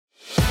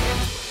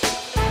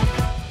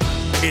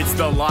It's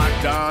the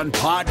Locked On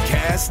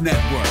Podcast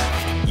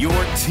Network, your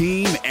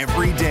team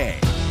every day.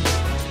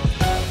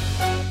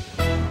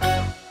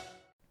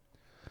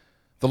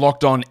 The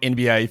Locked On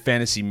NBA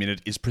Fantasy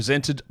Minute is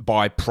presented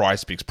by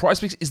PrizePicks.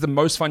 PrizePicks is the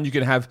most fun you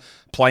can have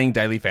playing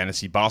daily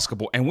fantasy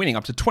basketball and winning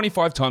up to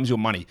 25 times your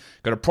money.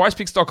 Go to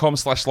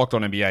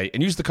prizepicks.com/LockedOnNBA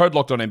and use the code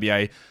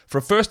LockedOnNBA for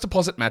a first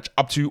deposit match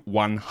up to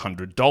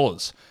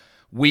 $100.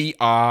 We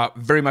are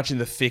very much in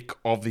the thick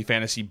of the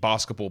fantasy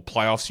basketball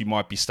playoffs. You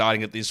might be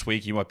starting it this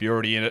week. You might be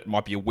already in it. It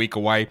might be a week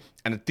away.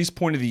 And at this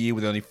point of the year,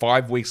 with only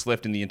 5 weeks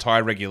left in the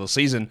entire regular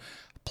season,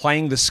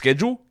 playing the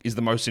schedule is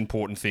the most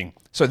important thing.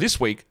 So this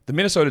week, the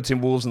Minnesota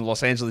Timberwolves and the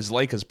Los Angeles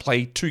Lakers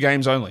play 2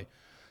 games only.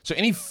 So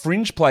any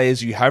fringe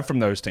players you have from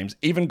those teams,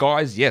 even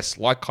guys, yes,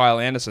 like Kyle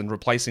Anderson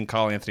replacing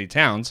Karl Anthony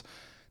Towns,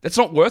 that's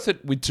not worth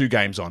it with 2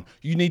 games on.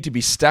 You need to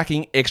be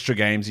stacking extra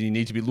games, and you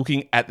need to be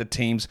looking at the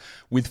teams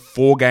with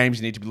 4 games.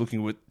 You need to be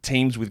looking at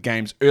teams with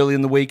games early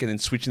in the week and then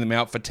switching them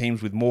out for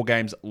teams with more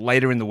games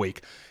later in the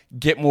week.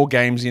 Get more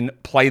games in,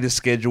 play the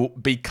schedule,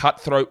 be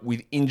cutthroat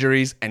with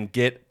injuries, and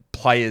get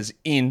players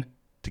in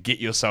to get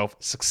yourself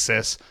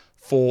success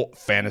for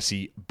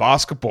fantasy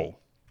basketball.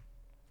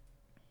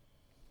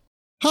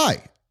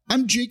 Hi,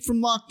 I'm Jake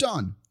from Locked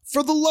On.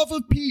 For the love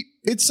of Pete,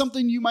 it's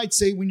something you might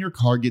say when your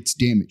car gets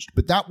damaged,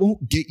 but that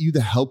won't get you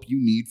the help you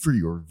need for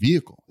your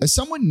vehicle. As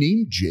someone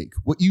named Jake,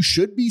 what you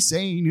should be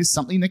saying is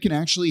something that can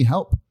actually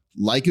help.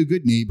 Like a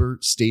good neighbor,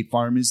 State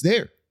Farm is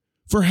there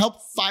for help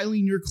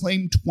filing your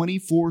claim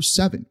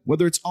 24/7,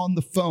 whether it's on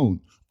the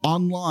phone,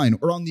 online,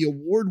 or on the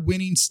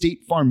award-winning State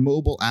Farm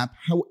mobile app,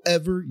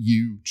 however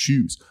you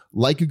choose.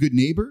 Like a good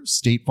neighbor,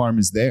 State Farm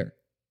is there.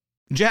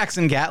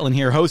 Jackson Gatlin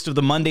here, host of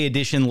the Monday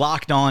edition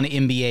Locked On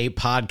NBA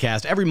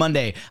podcast. Every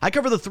Monday, I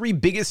cover the 3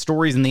 biggest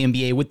stories in the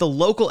NBA with the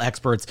local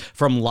experts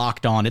from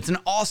Locked On. It's an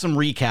awesome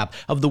recap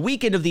of the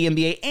weekend of the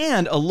NBA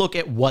and a look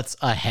at what's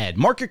ahead.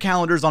 Mark your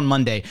calendars on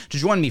Monday to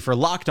join me for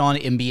Locked On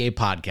NBA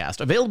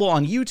podcast, available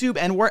on YouTube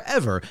and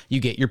wherever you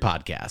get your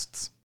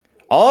podcasts.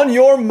 On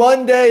your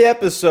Monday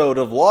episode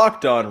of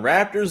Locked On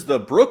Raptors, the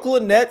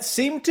Brooklyn Nets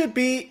seem to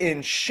be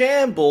in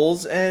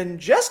shambles, and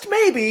just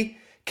maybe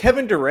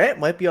Kevin Durant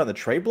might be on the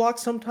trade block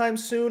sometime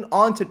soon.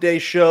 On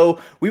today's show,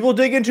 we will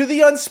dig into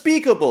the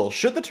unspeakable.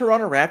 Should the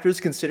Toronto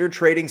Raptors consider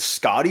trading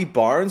Scottie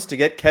Barnes to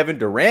get Kevin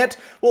Durant?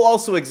 We'll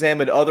also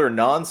examine other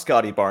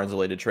non-Scottie Barnes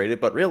related trades,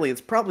 but really it's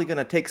probably going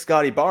to take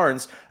Scottie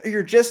Barnes, or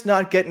you're just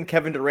not getting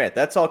Kevin Durant.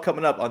 That's all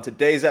coming up on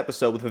today's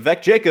episode with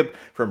Vivek Jacob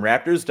from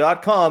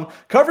Raptors.com.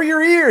 Cover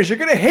your ears. You're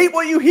going to hate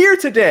what you hear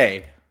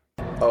today.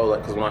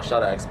 Because when I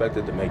shot, I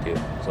expected to make it.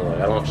 So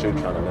I don't shoot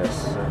trying to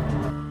miss.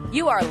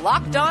 You are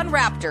Locked On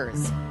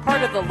Raptors,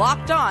 part of the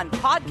Locked On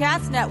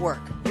Podcast Network,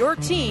 your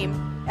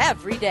team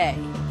every day.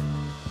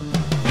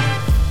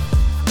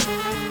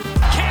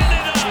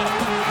 Canada,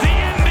 the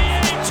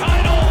NBA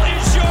title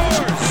is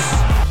yours.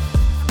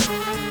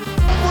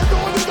 We're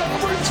going to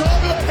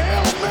overtime, a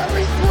Hail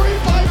Mary 3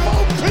 by Mo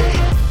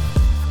Pete.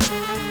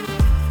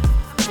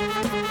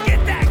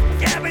 Get that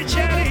garbage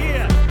out of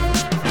here.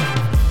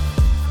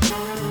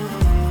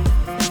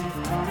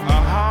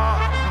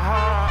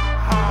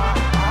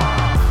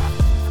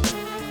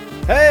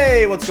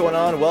 Hey, what's going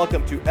on?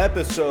 Welcome to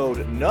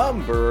episode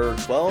number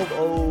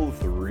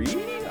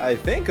 1203, I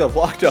think, of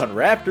Locked On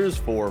Raptors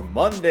for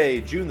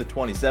Monday, June the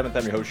 27th.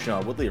 I'm your host,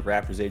 Sean Woodley of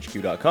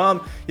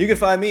RaptorsHQ.com. You can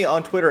find me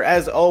on Twitter,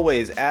 as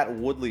always, at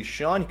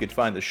WoodleySean. You can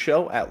find the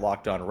show at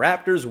Locked On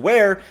Raptors,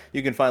 where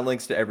you can find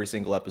links to every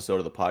single episode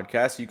of the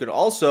podcast. You can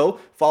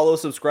also follow,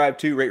 subscribe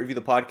to, rate, review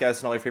the podcast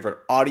and all your favorite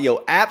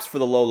audio apps for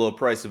the low, low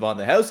price of On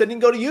the House. And you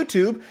can go to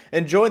YouTube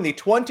and join the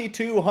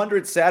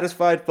 2,200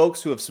 satisfied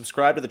folks who have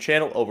subscribed to the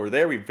channel over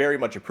there. We very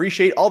much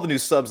appreciate all the new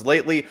subs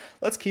lately.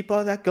 Let's keep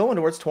that going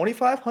towards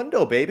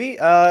 2,500, baby.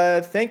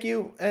 Thank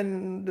you,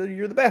 and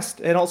you're the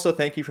best. And also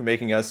thank you for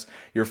making us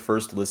your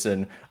first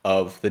listen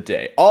of the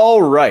day.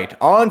 All right,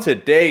 on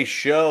today's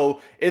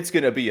show, it's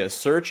going to be a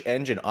search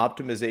engine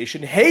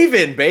optimization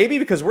haven, baby,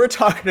 because we're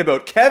talking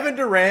about Kevin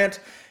Durant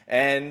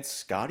and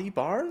Scottie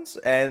Barnes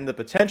and the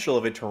potential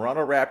of a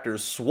Toronto Raptors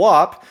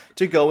swap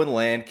to go and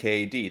land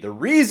KD. The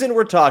reason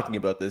we're talking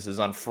about this is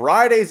on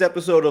Friday's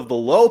episode of The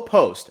Low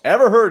Post.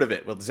 Ever heard of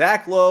it? With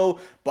Zach Lowe,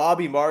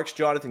 Bobby Marks,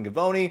 Jonathan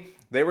Givony.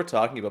 They were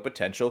talking about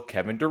potential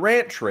Kevin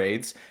Durant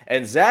trades,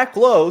 and Zach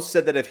Lowe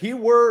said that if he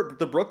were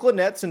the Brooklyn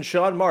Nets and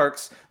Sean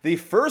Marks, the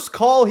first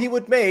call he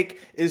would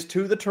make is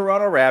to the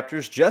Toronto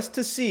Raptors just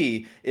to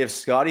see if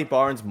Scottie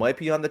Barnes might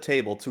be on the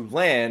table to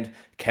land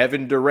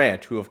Kevin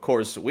Durant, who, of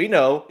course, we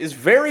know is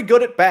very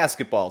good at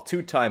basketball,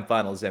 2-time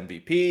Finals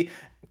MVP,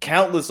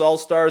 countless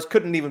All-Stars.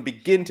 Couldn't even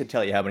begin to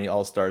tell you how many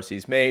All-Stars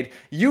he's made.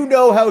 You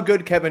know how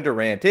good Kevin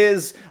Durant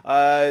is.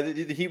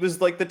 He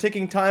was like the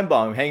ticking time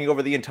bomb hanging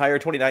over the entire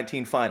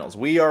 2019 Finals.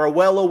 We are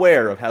well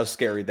aware of how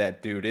scary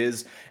that dude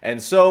is.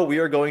 And so we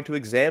are going to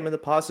examine the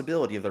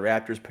possibility of the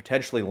Raptors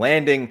potentially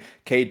landing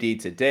KD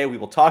today. We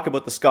will talk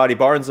about the Scottie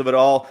Barnes of it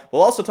all.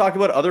 We'll also talk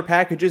about other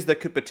packages that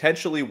could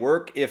potentially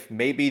work if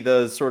maybe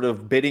the sort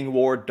of bidding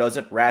war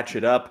doesn't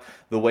ratchet up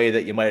the way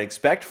that you might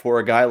expect for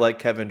a guy like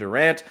Kevin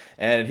Durant.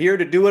 And here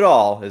to do do it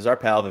all is our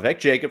pal Vivek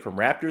Jacob from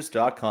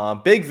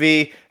Raptors.com. Big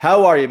V,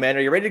 how are you, man?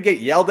 Are you ready to get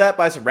yelled at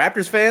by some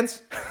Raptors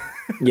fans?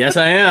 Yes,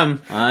 I am.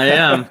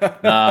 I'm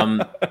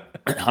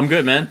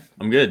good, man.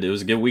 I'm good. It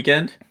was a good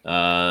weekend,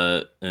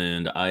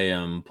 and I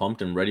am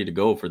pumped and ready to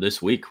go for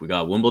this week. We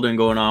got Wimbledon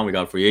going on. We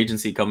got free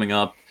agency coming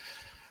up.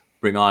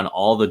 Bring on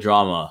all the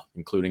drama,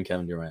 including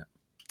Kevin Durant.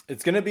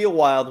 It's going to be a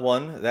wild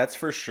one, that's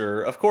for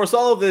sure. Of course,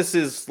 all of this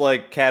is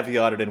like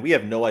caveated, and we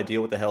have no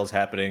idea what the hell is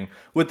happening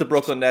with the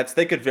Brooklyn Nets.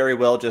 They could very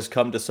well just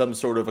come to some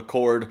sort of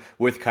accord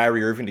with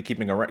Kyrie Irving to keep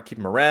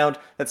him around.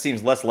 That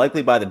seems less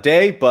likely by the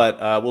day,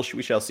 but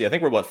we shall see. I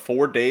think we're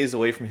 4 days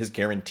away from his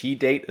guarantee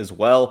date as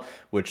well,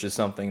 which is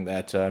something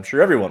that I'm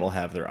sure everyone will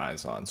have their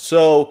eyes on.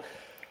 So,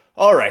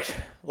 all right,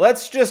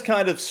 let's just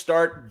kind of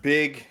start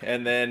big,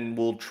 and then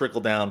we'll trickle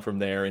down from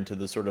there into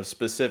the sort of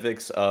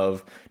specifics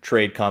of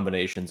trade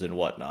combinations and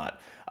whatnot.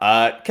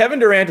 Kevin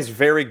Durant is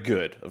very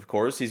good, of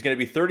course. He's going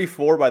to be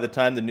 34 by the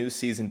time the new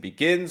season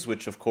begins,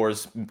 which, of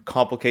course,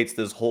 complicates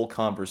this whole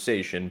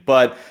conversation.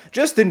 But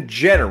just in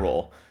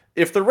general,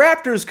 if the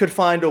Raptors could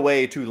find a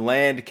way to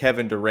land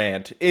Kevin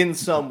Durant in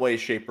some way,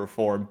 shape, or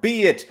form,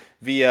 be it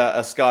via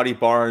a Scottie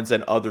Barnes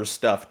and other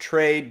stuff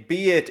trade,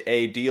 be it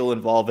a deal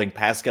involving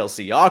Pascal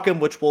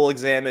Siakam, which we'll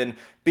examine,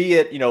 be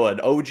it, an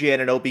OG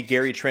Anunoby,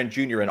 Gary Trent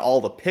Jr., and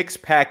all the picks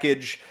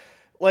package,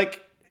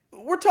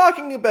 we're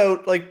talking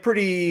about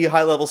pretty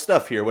high level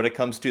stuff here when it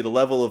comes to the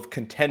level of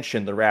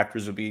contention the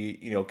Raptors would be,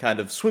 kind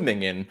of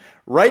swimming in.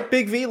 Right,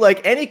 Big V?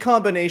 Any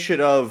combination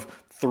of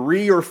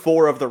 3 or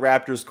 4 of the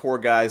Raptors core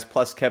guys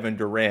plus Kevin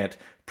Durant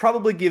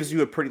probably gives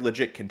you a pretty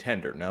legit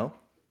contender, no?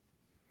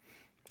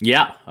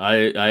 Yeah,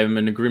 I'm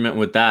in agreement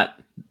with that.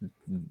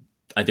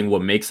 I think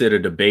what makes it a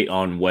debate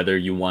on whether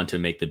you want to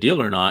make the deal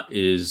or not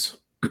is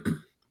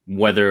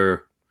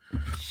whether,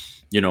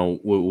 what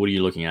are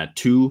you looking at?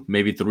 2,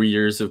 maybe 3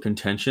 years of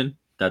contention.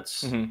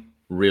 That's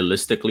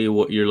realistically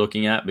what you're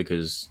looking at,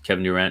 because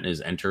Kevin Durant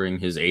is entering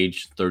his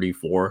age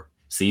 34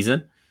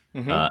 season.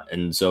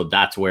 And so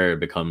that's where it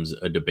becomes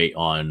a debate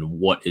on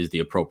what is the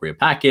appropriate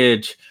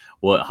package,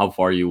 how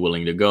far are you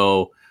willing to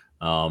go,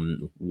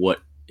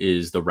 what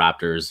is the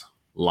Raptors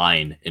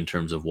line in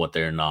terms of what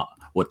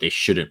they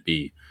shouldn't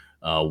be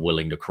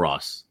willing to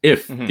cross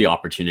if the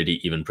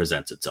opportunity even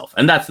presents itself.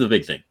 And that's the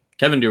big thing.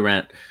 Kevin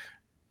Durant,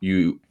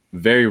 you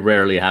very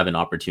rarely have an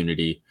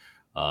opportunity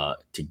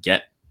to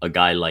get a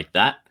guy like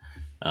that.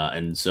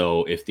 And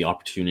so if the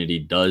opportunity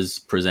does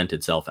present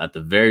itself, at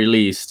the very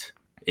least,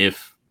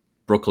 if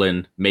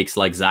Brooklyn makes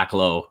like Zach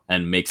Lowe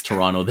and makes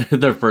Toronto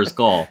their first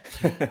call,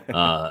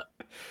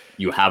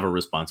 you have a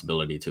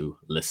responsibility to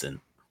listen.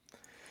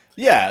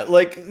 Yeah,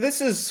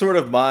 this is sort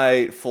of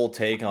my full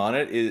take on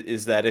it,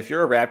 is that if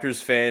you're a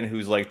Raptors fan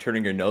who's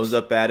turning your nose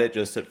up at it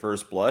just at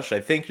first blush,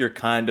 I think you're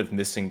kind of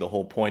missing the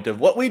whole point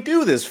of what we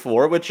do this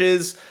for, which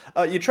is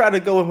you try to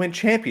go and win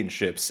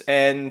championships.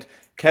 And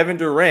Kevin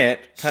Durant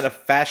kind of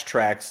fast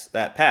tracks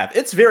that path.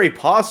 It's very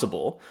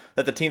possible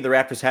that the team the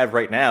Raptors have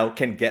right now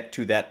can get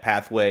to that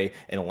pathway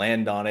and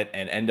land on it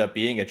and end up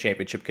being a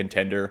championship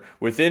contender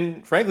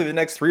within, frankly, the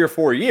next 3 or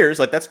 4 years.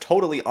 That's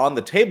totally on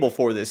the table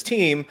for this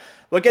team.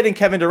 But getting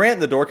Kevin Durant in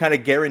the door kind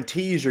of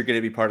guarantees you're going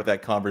to be part of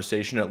that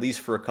conversation, at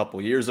least for a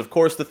couple years. Of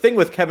course, the thing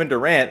with Kevin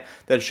Durant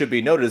that should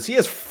be noted is he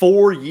has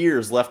 4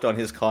 years left on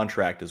his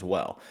contract as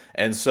well.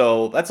 And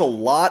so that's a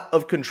lot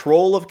of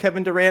control of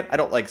Kevin Durant. I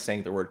don't like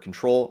saying the word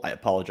control. I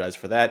apologize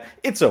for that.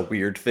 It's a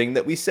weird thing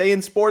that we say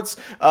in sports.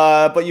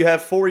 But you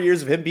have 4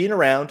 years of him being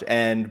around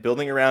and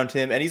building around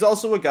him. And he's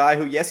also a guy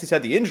who, yes, he's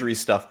had the injury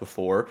stuff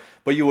before,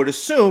 but you would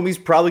assume he's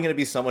probably going to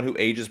be someone who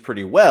ages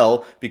pretty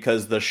well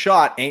because the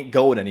shot ain't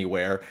going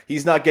anywhere.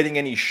 He's not getting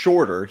any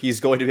shorter. He's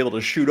going to be able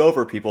to shoot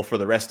over people for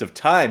the rest of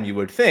time, you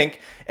would think.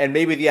 And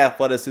maybe the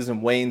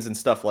athleticism wanes and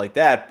stuff like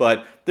that.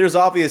 But there's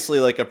obviously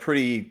a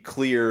pretty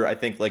clear, I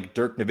think,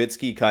 Dirk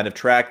Nowitzki kind of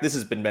track. This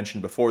has been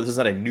mentioned before. This is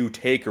not a new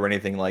take or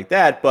anything like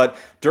that. But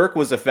Dirk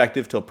was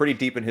effective till pretty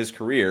deep in his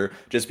career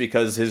just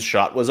because his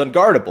shot was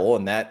unguardable.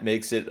 And that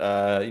makes it,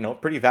 a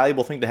pretty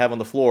valuable thing to have on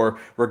the floor,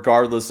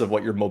 regardless of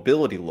what your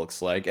mobility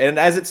looks like. And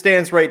as it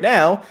stands right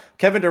now,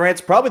 Kevin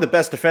Durant's probably the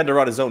best defender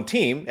on his own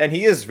team. And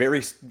he is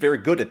very, very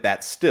good at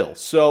that still.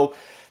 So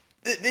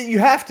you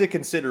have to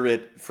consider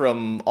it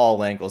from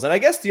all angles. And I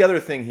guess the other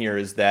thing here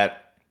is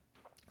that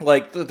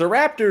the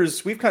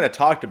Raptors, we've kind of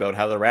talked about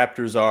how the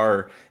Raptors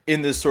are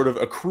in this sort of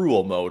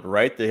accrual mode,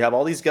 right? They have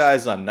all these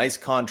guys on nice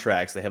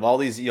contracts. They have all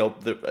these,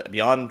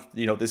 beyond,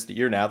 this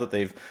year now that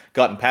they've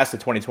gotten past the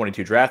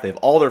 2022 draft, they have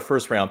all their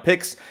first round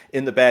picks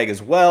in the bag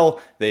as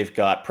well. They've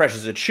got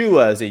Precious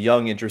Achiuwa as a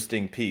young,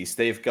 interesting piece.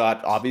 They've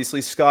got,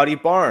 obviously, Scottie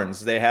Barnes.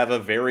 They have a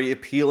very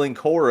appealing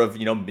core of,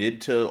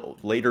 mid to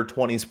later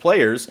 20s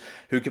players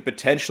who could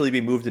potentially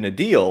be moved in a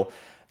deal.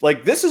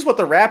 This is what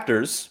the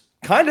Raptors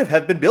kind of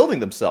have been building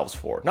themselves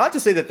for. Not to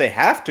say that they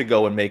have to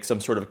go and make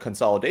some sort of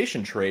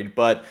consolidation trade,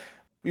 but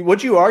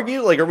Would you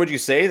argue, or would you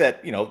say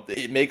that,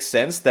 it makes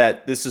sense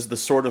that this is the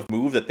sort of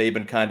move that they've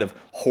been kind of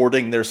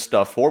hoarding their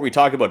stuff for? We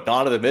talk about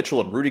Donovan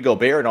Mitchell and Rudy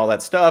Gobert and all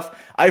that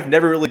stuff. I've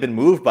never really been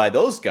moved by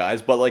those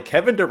guys, but like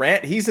Kevin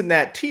Durant, he's in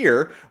that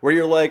tier where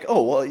you're like,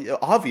 oh, well,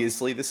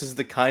 obviously this is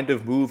the kind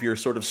of move you're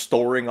sort of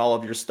storing all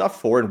of your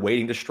stuff for and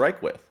waiting to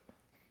strike with.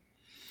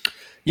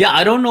 Yeah,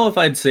 I don't know if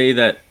I'd say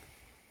that,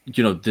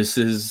 this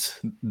is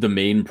the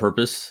main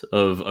purpose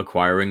of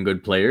acquiring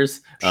good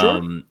players,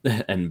 Sure.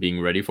 and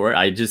being ready for it.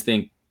 I just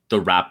think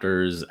the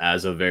Raptors,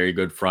 as a very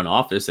good front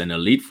office and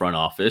elite front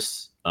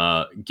office,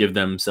 give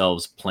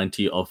themselves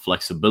plenty of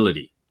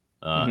flexibility.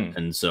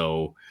 And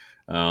so,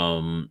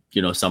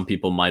 some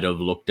people might have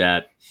looked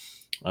at,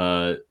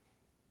 when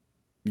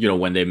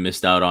they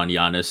missed out on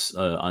Giannis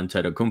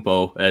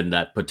Antetokounmpo and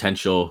that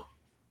potential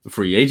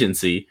free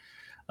agency,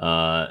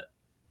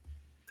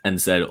 and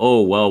said,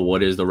 oh, well,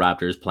 what is the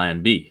Raptors'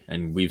 plan B?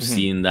 And we've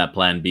seen that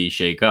plan B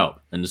shake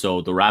out. And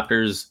so the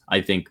Raptors,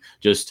 I think,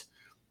 just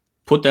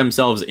put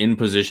themselves in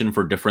position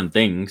for different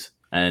things.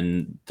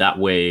 And that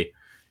way,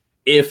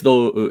 if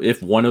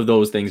one of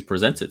those things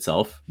presents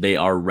itself, they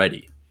are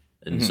ready.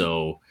 And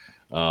so,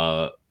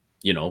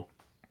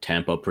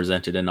 Tampa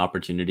presented an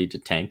opportunity to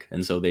tank,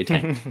 and so they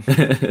tanked.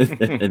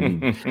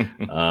 And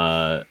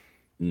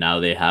now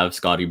they have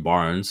Scottie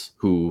Barnes,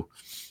 who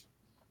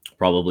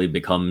probably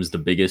becomes the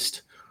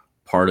biggest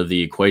part of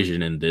the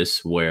equation in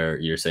this, where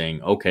you're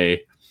saying,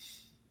 okay,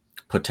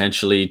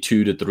 potentially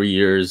 2 to 3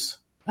 years,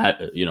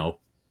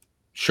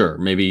 sure,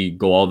 maybe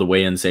go all the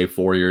way and say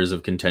 4 years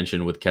of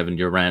contention with Kevin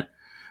Durant,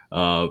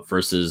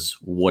 versus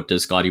what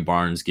does Scottie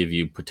Barnes give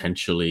you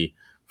potentially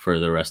for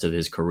the rest of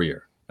his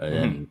career.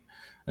 And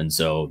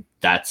so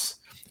that's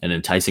an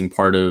enticing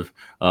part of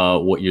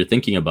what you're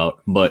thinking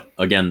about. But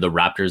again, the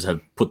Raptors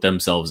have put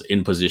themselves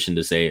in position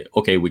to say,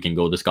 okay, we can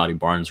go the Scottie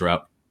Barnes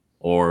route,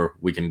 or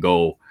we can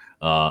go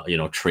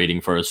trading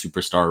for a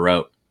superstar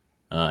route,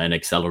 and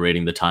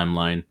accelerating the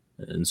timeline,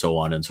 and so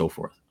on and so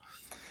forth.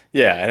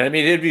 Yeah, and I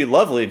mean, it'd be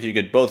lovely if you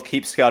could both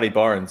keep Scottie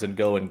Barnes and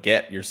go and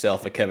get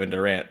yourself a Kevin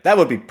Durant. That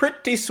would be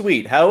pretty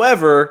sweet.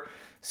 However,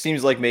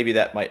 seems like maybe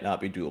that might not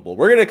be doable.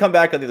 We're going to come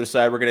back on the other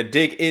side. We're going to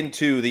dig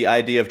into the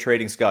idea of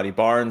trading Scottie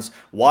Barnes,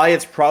 why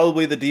it's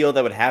probably the deal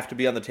that would have to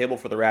be on the table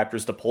for the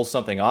Raptors to pull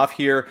something off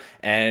here,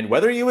 and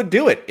whether you would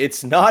do it.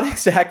 It's not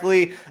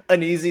exactly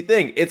an easy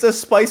thing. It's a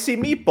spicy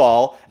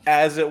meatball,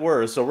 as it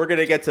were. So we're going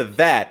to get to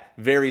that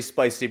very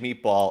spicy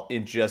meatball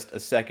in just a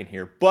second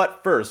here.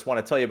 But first, want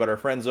to tell you about our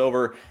friends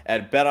over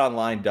at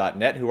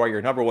betonline.net, who are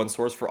your number one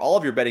source for all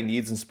of your betting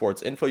needs and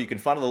sports info. You can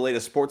find all the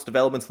latest sports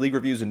developments, league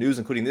reviews, and news,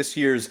 including this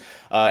year's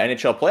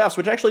NHL playoffs,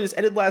 which actually just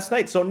ended last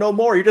night. So no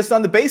more. You're just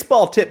on the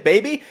baseball tip,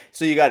 baby.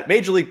 So you got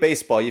Major League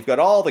Baseball. You've got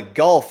all the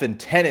golf and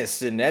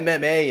tennis and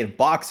MMA and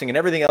boxing and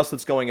everything else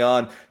that's going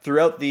on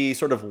throughout the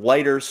sort of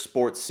lighter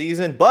sports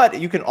season. But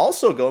you can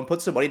also go and put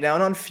some money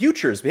down on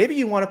futures. Maybe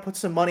you want to put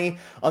some money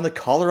on the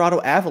Colorado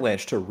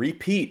Avalanche to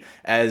repeat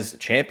as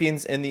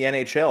champions in the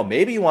NHL.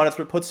 Maybe you want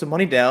to put some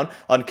money down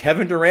on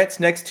Kevin Durant's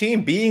next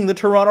team being the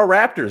Toronto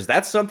Raptors.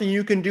 That's something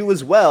you can do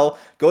as well.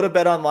 Go to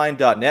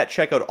betonline.net,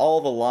 check out all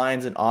the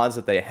lines and odds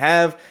that they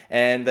have,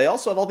 and they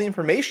also have all the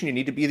information you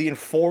need to be the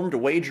informed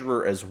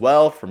wagerer as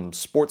well, from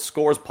sports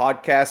scores,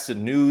 podcasts,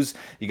 and news.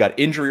 You got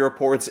injury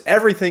reports.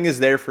 Everything is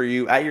there for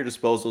you at your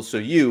disposal, so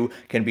you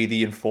can be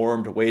the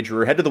informed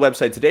wagerer. Head to the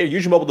website today or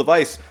use your mobile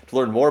device to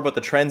learn more about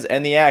the trends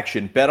and the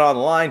action.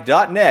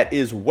 BetOnline.net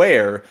is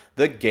where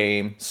the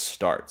game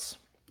starts.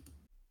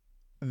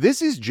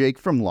 This is Jake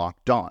from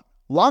Locked On.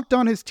 Locked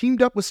On has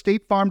teamed up with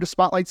State Farm to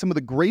spotlight some of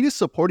the greatest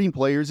supporting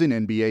players in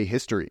NBA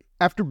history.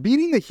 After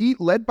beating the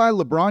Heat led by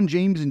LeBron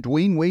James and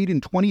Dwayne Wade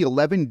in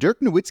 2011, Dirk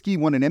Nowitzki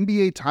won an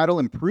NBA title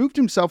and proved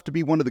himself to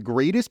be one of the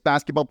greatest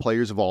basketball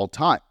players of all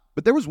time.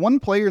 But there was one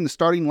player in the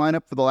starting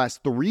lineup for the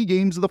last 3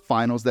 games of the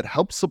finals that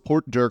helped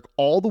support Dirk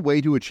all the way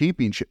to a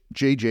championship,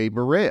 JJ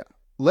Barea.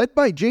 Led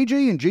by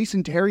JJ and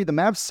Jason Terry, the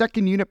Mavs'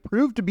 second unit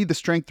proved to be the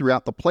strength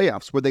throughout the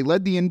playoffs, where they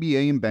led the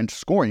NBA in bench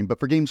scoring. But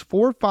for games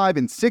 4, 5,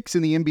 and 6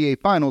 in the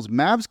NBA Finals,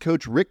 Mavs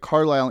coach Rick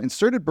Carlisle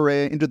inserted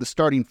Barea into the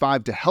starting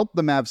 5 to help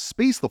the Mavs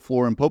space the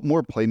floor and put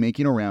more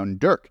playmaking around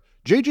Dirk.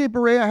 JJ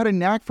Barea had a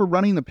knack for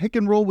running the pick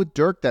and roll with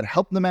Dirk that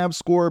helped the Mavs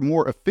score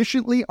more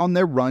efficiently on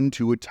their run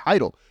to a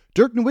title.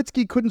 Dirk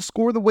Nowitzki couldn't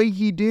score the way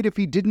he did if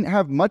he didn't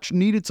have much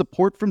needed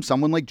support from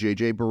someone like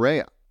JJ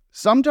Barea.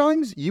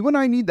 Sometimes you and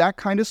I need that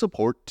kind of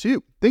support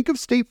too. Think of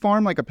State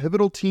Farm like a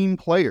pivotal team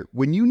player.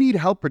 When you need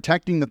help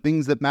protecting the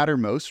things that matter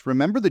most,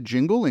 remember the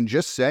jingle and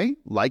just say,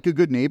 like a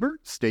good neighbor,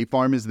 State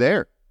Farm is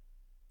there.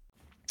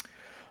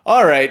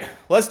 All right,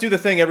 let's do the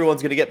thing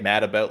everyone's going to get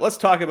mad about. Let's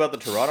talk about the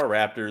Toronto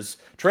Raptors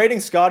trading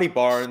Scottie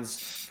Barnes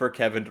for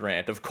Kevin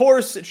Durant. Of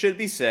course, it should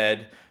be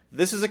said,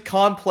 this is a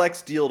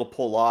complex deal to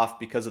pull off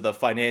because of the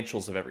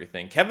financials of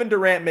everything. Kevin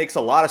Durant makes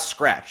a lot of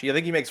scratch. I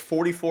think he makes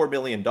 $44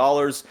 million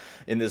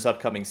in this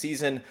upcoming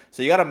season.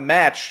 So you got to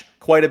match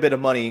quite a bit of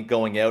money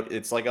going out.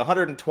 It's like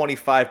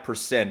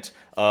 125%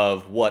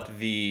 of what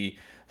the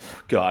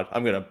God,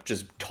 I'm going to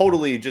just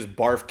totally just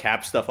barf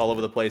cap stuff all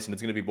over the place, and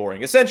it's going to be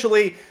boring.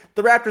 Essentially,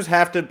 the Raptors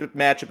have to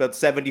match about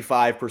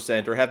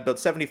 75% or have about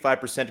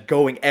 75%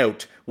 going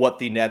out what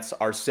the Nets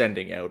are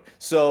sending out.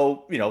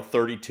 So,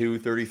 32,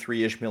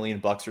 33-ish million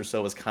bucks or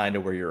so is kind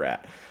of where you're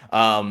at.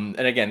 And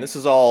again, this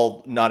is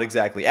all not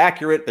exactly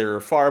accurate. There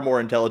are far more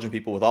intelligent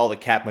people with all the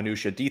cap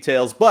minutia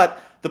details,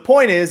 but the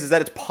point is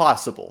that it's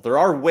possible. There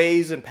are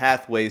ways and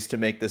pathways to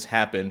make this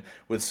happen,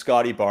 with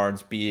Scottie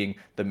Barnes being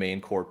the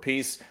main core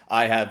piece.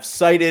 I have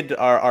cited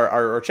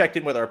or checked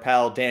in with our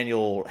pal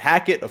Daniel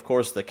Hackett, of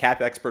course, the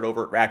cap expert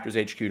over at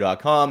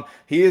RaptorsHQ.com.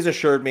 He has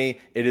assured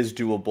me it is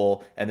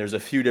doable, and there's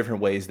a few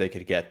different ways they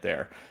could get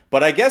there.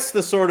 But I guess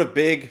the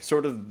big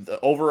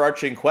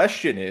overarching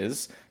question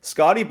is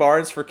Scottie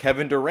Barnes for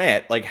Kevin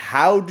Durant. Like,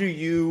 how do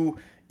you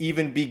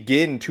even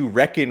begin to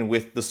reckon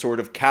with the sort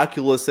of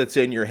calculus that's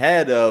in your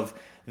head of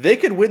they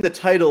could win the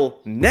title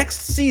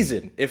next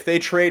season if they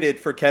traded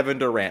for Kevin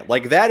Durant?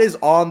 Like, that is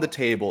on the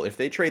table. If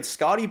they trade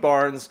Scottie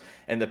Barnes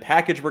and the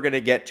package we're going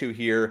to get to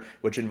here,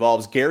 which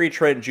involves Gary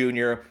Trent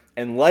Jr.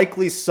 and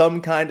likely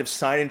some kind of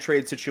sign and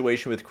trade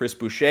situation with Chris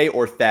Boucher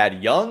or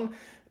Thad Young,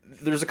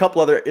 there's a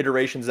couple other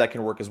iterations that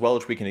can work as well,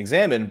 which we can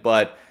examine,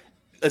 but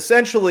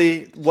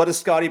essentially, what a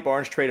Scottie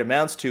Barnes trade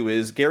amounts to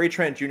is Gary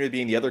Trent Jr.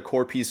 being the other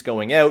core piece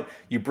going out.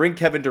 You bring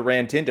Kevin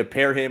Durant in to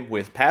pair him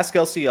with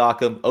Pascal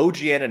Siakam, OG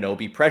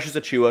Anunoby, Precious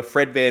Achiuwa,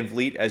 Fred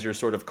VanVleet as your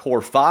sort of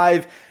core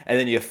five, and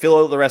then you fill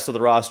out the rest of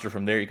the roster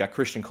from there. You got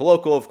Christian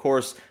Koloko, of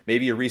course.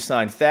 Maybe you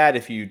re-sign Thad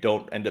if you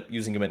don't end up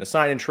using him in a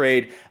sign and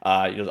trade.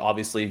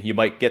 Obviously, you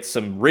might get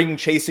some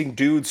ring-chasing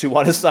dudes who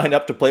want to sign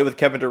up to play with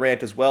Kevin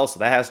Durant as well, so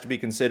that has to be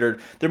considered.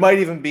 There might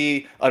even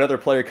be another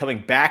player coming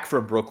back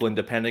from Brooklyn,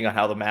 depending on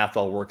how the math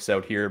all works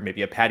out here,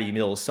 maybe a Patty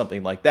Mills,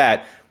 something like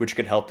that, which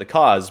could help the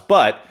cause.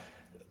 But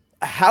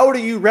how do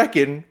you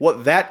reckon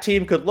what that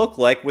team could look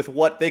like with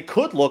what they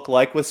could look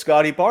like with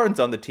Scottie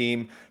Barnes on the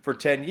team for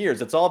 10 years?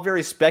 It's all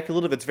very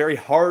speculative. It's very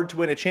hard to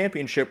win a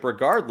championship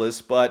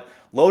regardless, but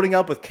loading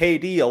up with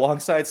KD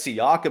alongside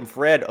Siakam,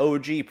 Fred,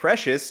 OG,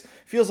 Precious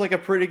feels like a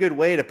pretty good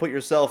way to put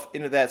yourself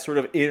into that sort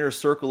of inner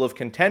circle of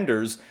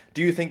contenders.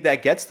 Do you think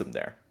that gets them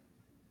there?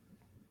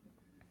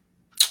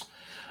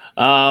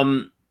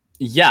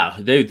 Yeah,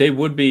 they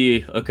would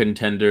be a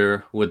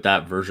contender with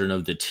that version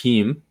of the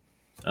team.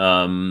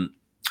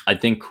 I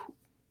think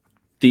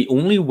the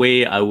only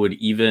way I would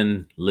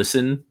even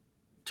listen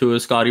to a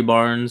Scottie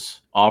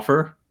Barnes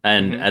offer,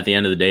 and at the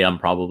end of the day, I'm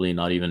probably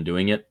not even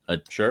doing it.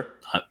 Sure.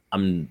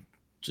 I'm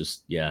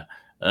just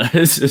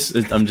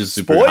I'm just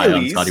super high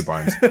on Scottie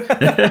Barnes.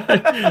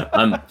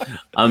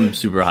 I'm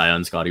super high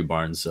on Scottie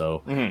Barnes.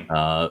 So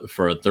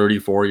for a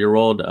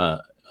 34-year-old,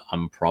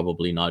 I'm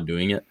probably not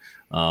doing it.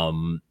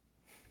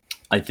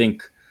 I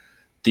think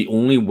the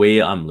only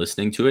way I'm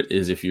listening to it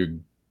is if you're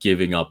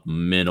giving up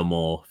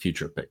minimal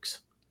future picks.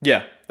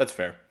 Yeah, that's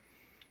fair.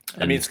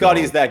 I mean,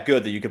 Scottie's that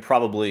good that you could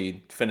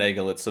probably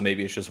finagle it, so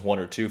maybe it's just one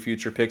or two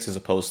future picks as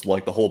opposed to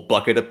like the whole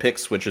bucket of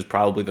picks, which is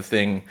probably the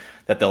thing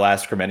that they'll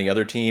ask from any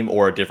other team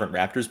or a different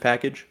Raptors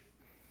package.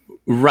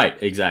 Right,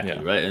 exactly,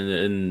 yeah. Right.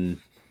 And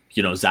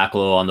Zach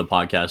Lowe on the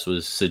podcast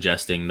was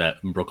suggesting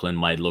that Brooklyn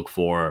might look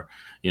for,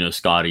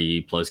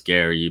 Scottie plus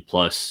Gary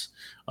plus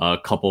a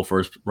couple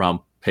first-round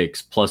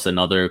picks plus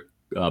another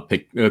a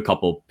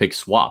couple pick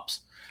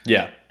swaps.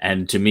 Yeah.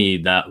 And to me,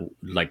 that,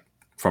 like,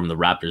 from the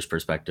Raptors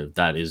perspective,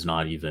 that is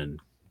not even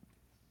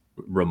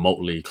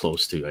remotely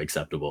close to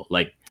acceptable.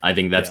 Like, I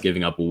think that's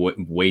giving up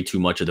way too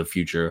much of the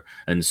future.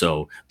 And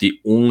so the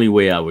only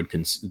way I would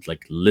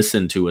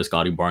listen to a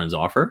Scottie Barnes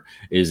offer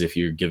is if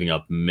you're giving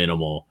up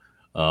minimal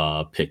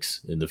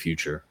picks in the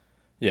future.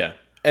 Yeah.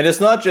 And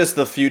it's not just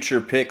the future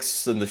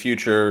picks and the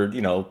future,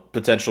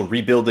 potential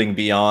rebuilding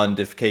beyond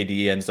if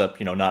KD ends up,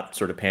 not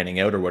sort of panning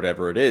out or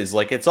whatever it is.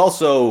 Like, it's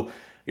also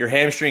you're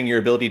hamstringing your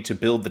ability to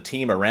build the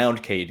team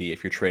around KD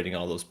if you're trading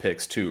all those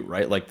picks too,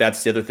 right? Like,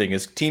 that's the other thing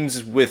is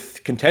teams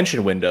with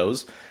contention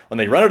windows, when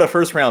they run out of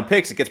first round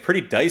picks, it gets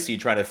pretty dicey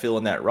trying to fill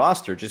in that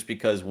roster just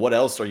because what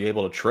else are you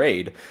able to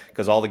trade?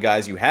 Because all the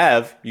guys you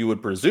have, you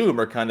would presume,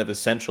 are kind of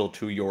essential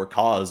to your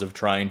cause of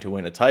trying to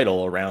win a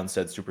title around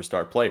said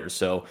superstar players.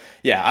 So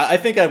yeah, I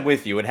think I'm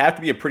with you. It'd have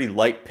to be a pretty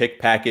light pick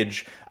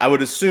package. I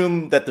would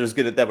assume that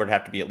that would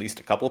have to be at least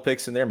a couple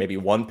picks in there, maybe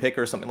one pick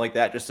or something like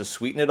that just to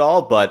sweeten it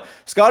all. But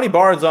Scottie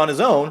Barnes on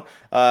his own,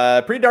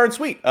 pretty darn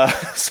sweet.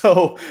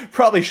 So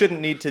probably shouldn't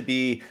need to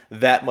be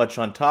that much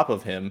on top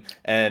of him.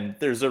 And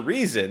there's a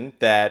reason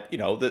that,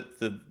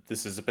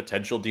 this is a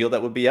potential deal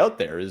that would be out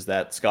there, is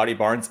that Scottie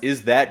Barnes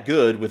is that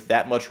good with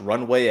that much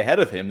runway ahead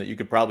of him that you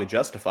could probably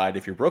justify it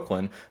if you're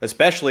Brooklyn,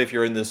 especially if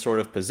you're in this sort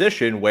of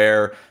position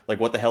where, like,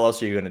 what the hell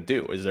else are you going to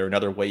do? Is there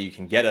another way you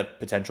can get a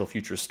potential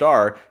future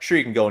star? Sure,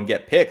 you can go and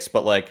get picks,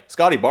 but like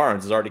Scottie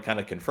Barnes is already kind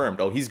of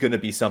confirmed. Oh, he's going to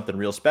be something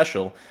real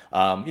special,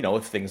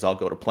 if things all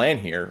go to plan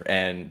here.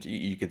 And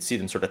you could see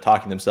them sort of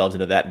talking themselves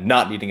into that,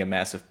 not needing a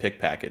massive pick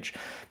package.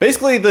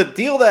 Basically, the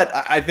deal that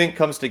I think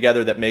comes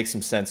together that makes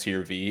some sense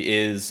here, V,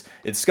 is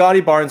it's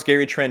Scottie Barnes,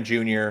 Gary Trent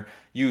Jr.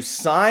 You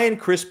sign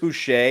Chris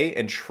Boucher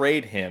and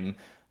trade him.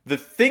 The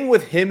thing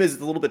with him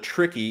is a little bit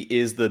tricky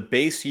is the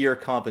base year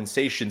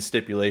compensation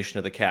stipulation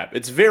of the cap.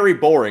 It's very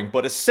boring,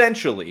 but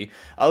essentially,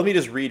 let me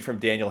just read from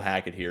Daniel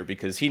Hackett here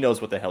because he knows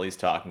what the hell he's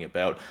talking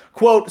about.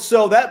 Quote,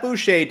 so that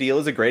Boucher deal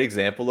is a great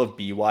example of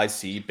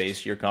BYC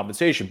base year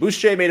compensation.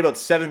 Boucher made about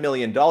 $7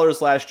 million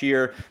last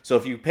year. So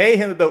if you pay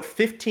him about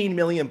 $15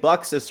 million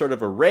as sort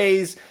of a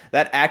raise,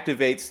 that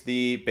activates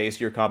the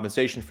base year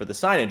compensation for the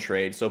sign-in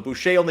trade. So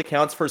Boucher only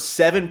counts for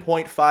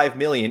 $7.5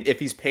 million if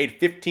he's paid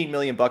 $15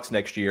 million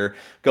next year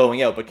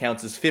going out, but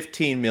counts as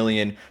 $15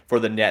 million for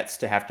the Nets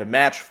to have to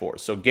match for.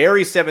 So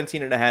Gary's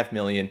 $17.5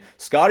 million,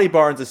 Scottie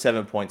Barnes is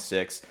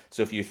 7.6.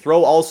 So if you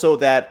throw also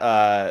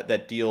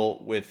that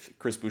deal with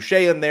Chris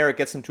Boucher in there, it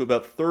gets him to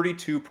about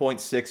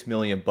 $32.6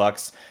 million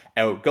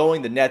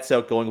outgoing. The Nets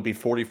outgoing will be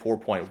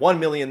 $44.1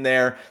 million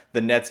there.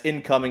 The Nets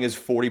incoming is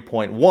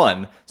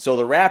 $40.1. So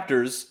the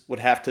Raptors would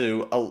have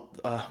to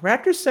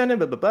Raptors send him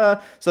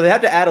so they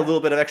have to add a little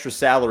bit of extra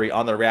salary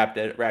on the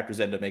Raptors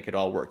end to make it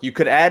all work. You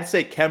could add,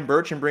 say, Kem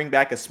Birch and bring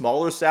back a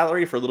smaller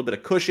salary for a little bit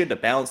of cushion to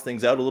balance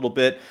things out a little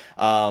bit.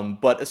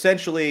 But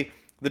essentially,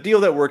 the deal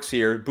that works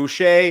here,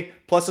 Boucher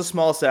plus a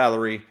small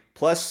salary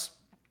plus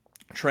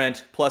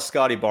Trent plus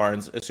Scottie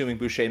Barnes, assuming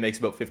Boucher makes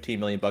about $15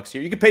 million a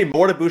year. You could pay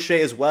more to Boucher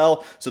as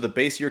well, so the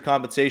base year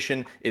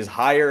compensation is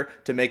higher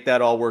to make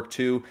that all work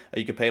too.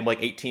 You could pay him like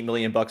 $18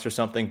 million or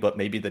something, but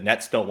maybe the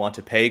Nets don't want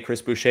to pay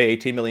Chris Boucher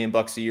 $18 million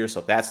a year,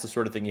 so that's the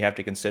sort of thing you have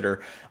to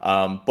consider.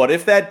 But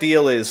if that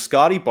deal is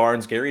Scottie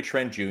Barnes, Gary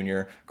Trent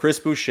Jr., Chris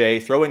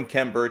Boucher, throw in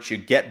Kem Birch, you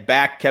get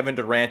back Kevin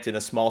Durant and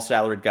a small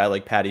salaried guy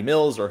like Patty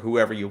Mills or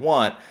whoever you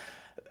want,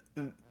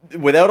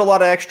 without a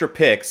lot of extra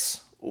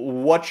picks.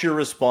 What's your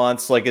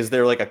response? Like, is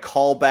there like a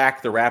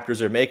callback the Raptors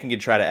are making to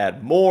try to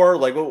add more?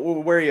 Like,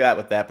 where are you at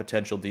with that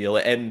potential deal?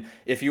 And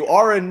if you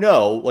are a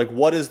no, like,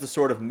 what is the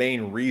sort of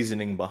main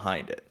reasoning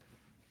behind it?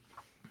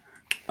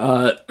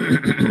 I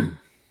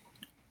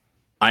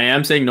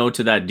am saying no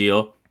to that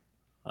deal.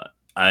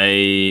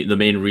 The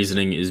main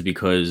reasoning is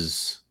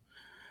because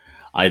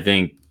I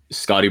think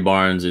Scottie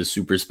Barnes is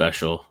super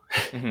special,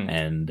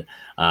 and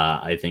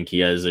I think he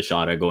has a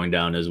shot at going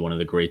down as one of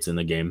the greats in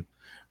the game.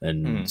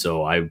 And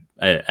so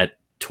at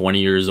 20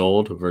 years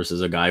old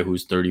versus a guy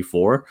who's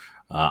 34,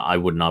 I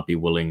would not be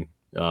willing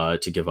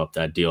to give up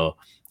that deal.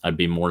 I'd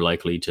be more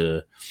likely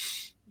to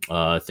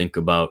think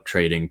about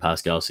trading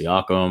Pascal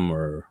Siakam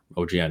or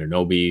OG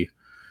Anunoby,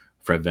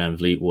 Fred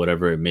VanVleet,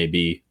 whatever it may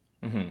be.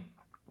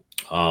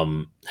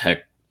 Heck,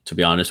 to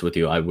be honest with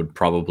you, I would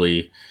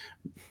probably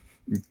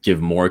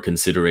give more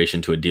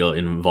consideration to a deal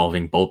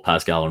involving both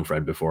Pascal and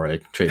Fred before I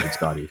traded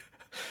Scottie.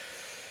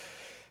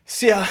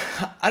 See,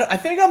 I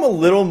think I'm a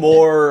little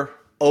more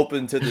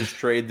open to this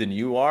trade than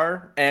you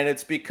are, and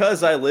it's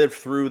because I lived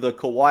through the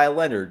Kawhi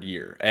Leonard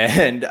year,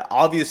 and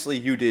obviously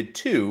you did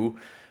too,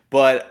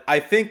 but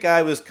I think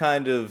I was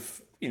kind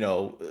of,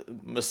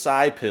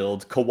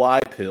 Masai-pilled,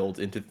 Kawhi-pilled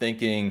into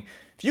thinking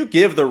if you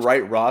give the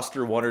right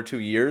roster 1 or 2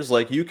 years,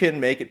 like, you can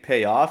make it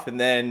pay off, and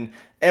then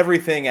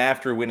everything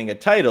after winning a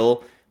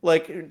title,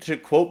 like, to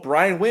quote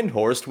Brian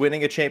Windhorst,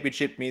 winning a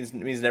championship means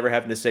never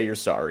having to say you're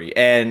sorry.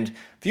 And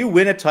if you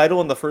win a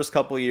title in the first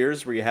couple of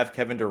years where you have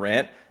Kevin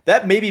Durant,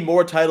 that may be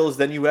more titles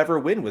than you ever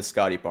win with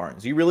Scottie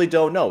Barnes. You really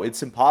don't know.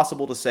 It's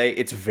impossible to say.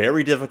 It's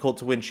very difficult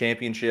to win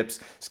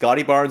championships.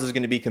 Scottie Barnes is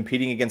going to be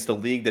competing against a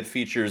league that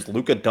features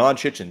Luka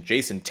Doncic and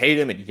Jason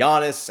Tatum and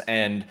Giannis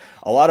and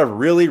a lot of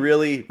really,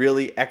 really,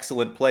 really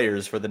excellent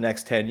players for the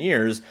next 10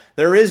 years.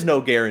 There is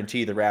no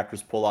guarantee the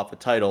Raptors pull off the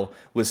title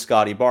with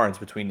Scottie Barnes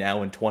between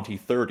now and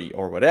 2030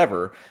 or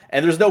whatever.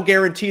 And there's no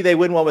guarantee they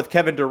win one with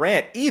Kevin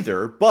Durant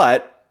either.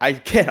 But I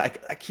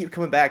keep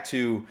coming back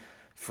to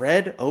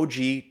Fred,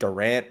 OG,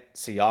 Durant,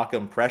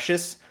 Siakam,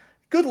 Precious.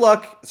 Good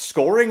luck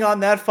scoring on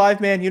that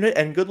 5-man unit,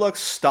 and good luck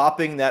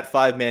stopping that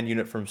 5-man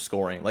unit from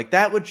scoring. Like,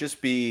 that would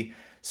just be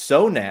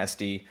so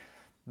nasty.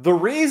 The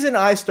reason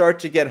I start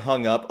to get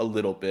hung up a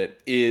little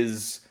bit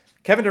is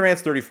Kevin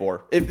Durant's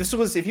 34.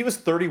 If he was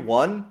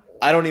 31,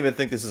 I don't even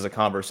think this is a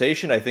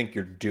conversation. I think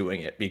you're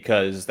doing it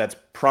because that's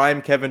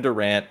prime Kevin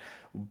Durant.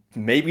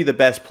 Maybe the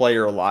best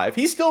player alive.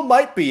 He still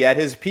might be at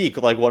his peak,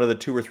 like one of the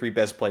 2 or 3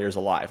 best players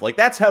alive. Like,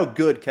 that's how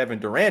good Kevin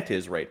Durant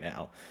is right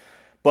now.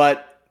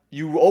 But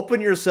you open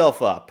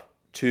yourself up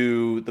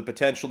to the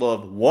potential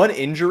of one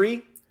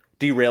injury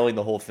derailing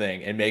the whole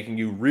thing and making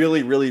you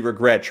really, really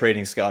regret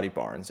trading Scottie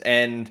Barnes.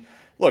 And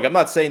look, I'm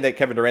not saying that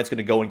Kevin Durant's going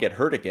to go and get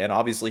hurt again.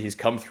 Obviously, he's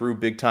come through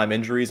big-time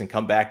injuries and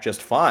come back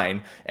just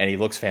fine, and he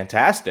looks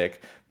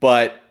fantastic.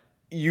 But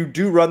you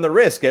do run the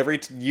risk every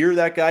year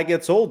that guy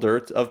gets older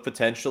of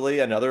potentially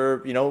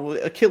another,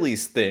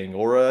 Achilles thing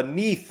or a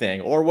knee thing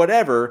or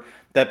whatever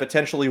that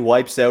potentially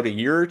wipes out a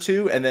year or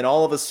two. And then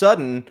all of a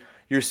sudden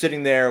you're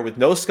sitting there with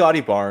no Scottie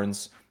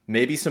Barnes,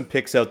 maybe some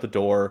picks out the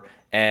door,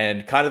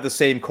 and kind of the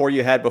same core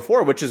you had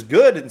before, which is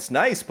good. It's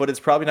nice, but it's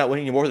probably not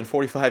winning you more than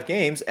 45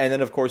 games. And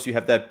then, of course, you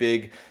have that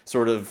big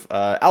sort of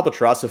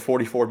albatross of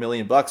 $44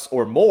 million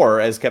or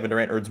more as Kevin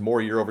Durant earns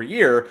more year over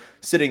year,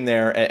 sitting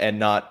there and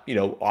not,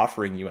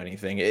 offering you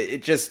anything.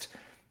 It just,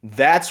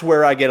 That's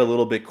where I get a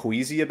little bit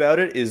queasy about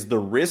it, is the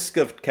risk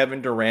of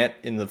Kevin Durant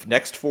in the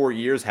next 4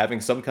 years having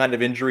some kind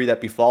of injury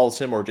that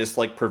befalls him or just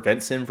like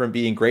prevents him from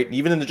being great. And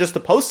even in just the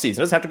postseason, it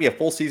doesn't have to be a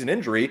full season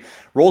injury,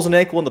 rolls an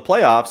ankle in the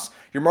playoffs,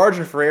 your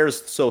margin for error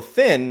is so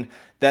thin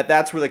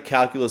that's where the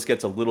calculus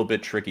gets a little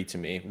bit tricky to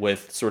me,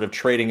 with sort of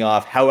trading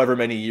off however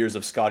many years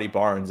of Scottie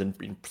Barnes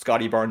and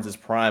Scottie Barnes'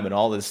 prime and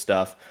all this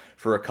stuff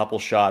for a couple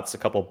shots, a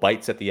couple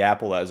bites at the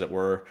apple, as it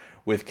were,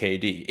 with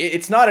KD.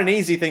 It's not an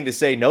easy thing to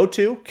say no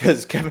to,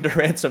 because Kevin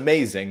Durant's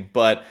amazing,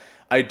 but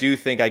I do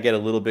think I get a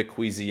little bit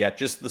queasy at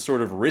just the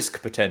sort of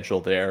risk potential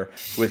there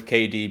with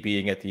KD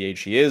being at the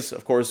age he is.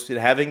 Of course,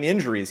 having the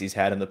injuries he's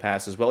had in the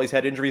past as well. He's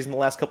had injuries in the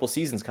last couple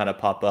seasons kind of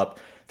pop up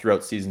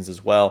throughout seasons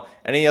as well.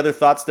 Any other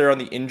thoughts there on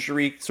the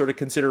injury sort of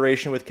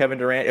consideration with Kevin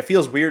Durant? It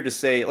feels weird to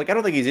say, like, I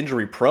don't think he's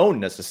injury prone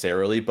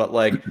necessarily, but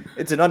like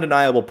it's an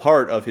undeniable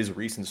part of his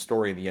recent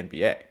story in the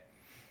NBA.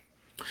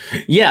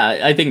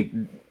 Yeah, I think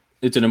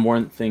it's an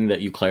important thing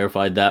that you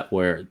clarified that,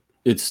 where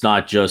it's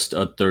not just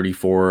a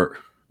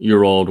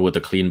 34-year-old with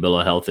a clean bill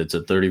of health. It's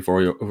a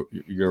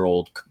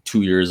 34-year-old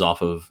 2 years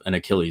off of an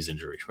Achilles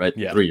injury, right?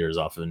 Yeah. 3 years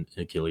off an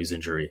Achilles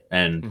injury.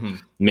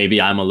 And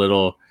maybe I'm a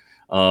little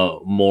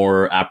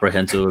more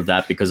apprehensive of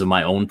that because of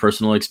my own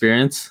personal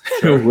experience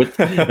with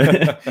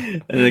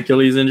an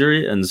Achilles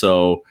injury. And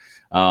so,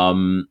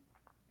 and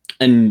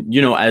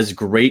you know, as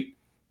great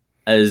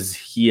as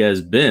he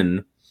has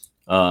been,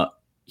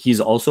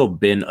 he's also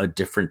been a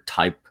different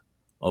type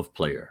of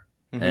player.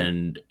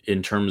 And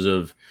in terms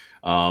of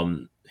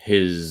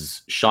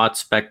his shot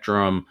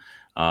spectrum,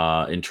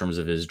 in terms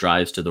of his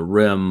drives to the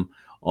rim,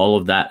 all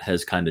of that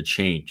has kind of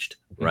changed,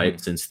 right?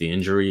 Since the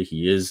injury,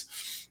 he is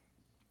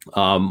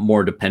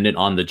more dependent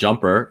on the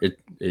jumper.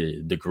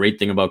 The great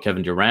thing about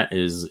Kevin Durant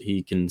is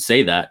he can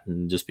say that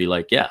and just be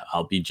like, yeah,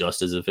 I'll be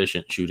just as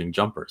efficient shooting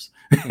jumpers.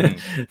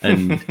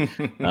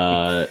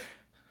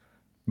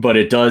 But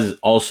it does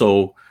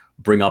also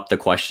bring up the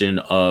question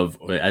of,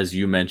 as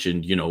you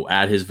mentioned, you know,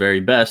 at his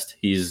very best,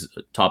 he's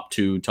a top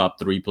 2, top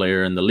 3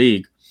 player in the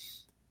league,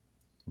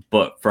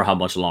 but for how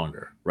much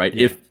longer, right?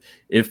 Yeah.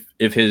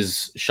 If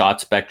his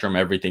shot spectrum,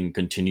 everything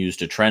continues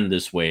to trend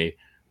this way,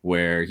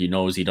 where he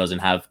knows he doesn't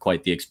have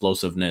quite the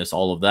explosiveness,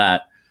 all of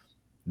that,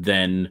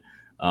 then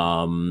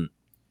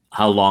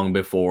how long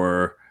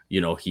before,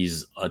 you know,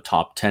 he's a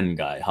top 10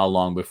 guy? How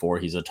long before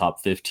he's a top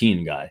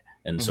 15 guy?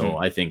 And so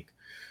I think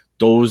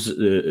those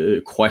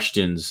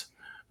questions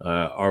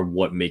are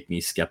what make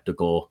me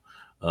skeptical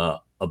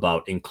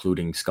about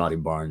including Scottie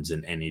Barnes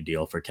in any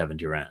deal for Kevin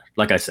Durant.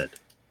 Like I said,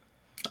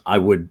 I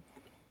would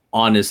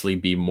honestly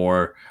give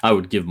more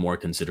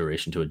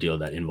consideration to a deal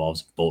that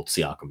involves both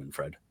Siakam and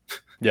Fred.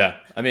 Yeah,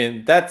 I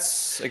mean,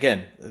 that's,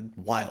 again,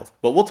 wild.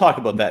 But we'll talk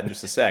about that in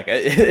just a sec.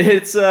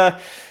 It's,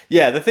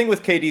 the thing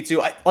with KD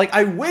too,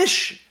 I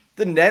wish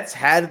the Nets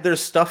had their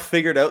stuff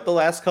figured out the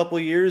last couple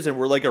of years and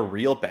were like a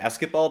real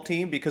basketball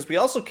team, because we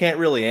also can't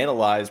really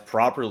analyze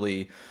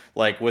properly,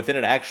 like within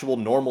an actual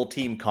normal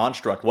team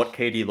construct, what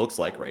KD looks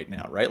like right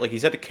now, right? Like,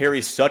 he's had to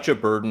carry such a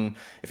burden.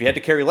 If he had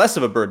to carry less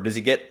of a burden, does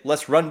he get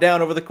less run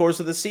down over the course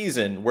of the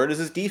season? Where does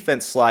his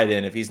defense slide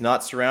in if he's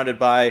not surrounded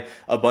by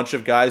a bunch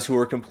of guys who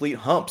are complete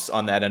humps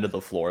on that end of the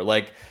floor?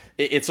 Like,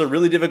 it's a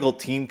really difficult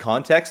team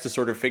context to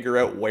sort of figure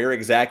out where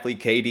exactly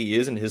KD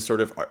is in his sort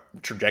of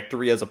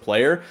trajectory as a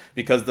player,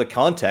 because the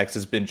context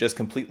has been just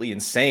completely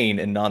insane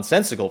and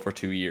nonsensical for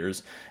 2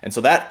 years. And so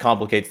that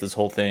complicates this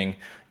whole thing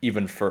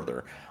even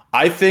further.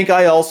 I think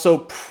I also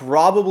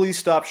probably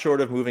stopped short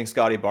of moving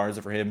Scottie Barnes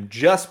for him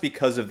just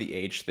because of the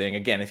age thing.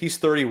 Again, if he's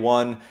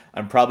 31,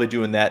 I'm probably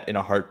doing that in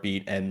a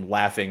heartbeat and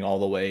laughing all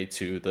the way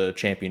to the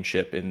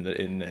championship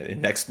in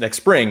next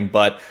spring.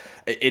 But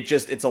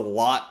it's a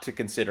lot to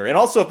consider. And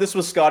also, if this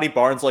was Scottie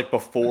Barnes like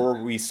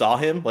before we saw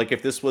him, like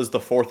if this was the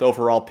 4th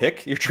overall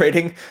pick you're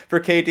trading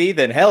for KD,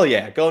 then hell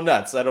yeah, go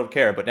nuts. I don't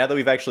care. But now that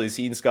we've actually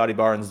seen Scottie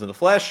Barnes in the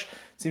flesh,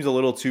 it seems a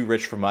little too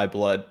rich for my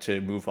blood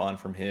to move on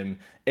from him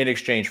in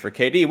exchange for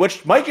KD,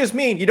 which might just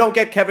mean you don't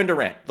get Kevin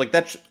Durant. Like,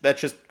 that's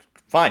just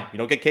fine. You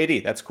don't get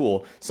KD. That's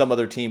cool. Some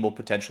other team will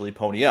potentially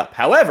pony up.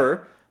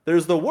 However,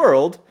 there's the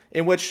world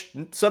in which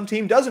some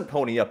team doesn't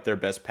pony up their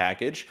best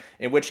package,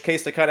 in which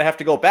case they kind of have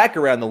to go back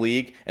around the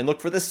league and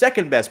look for the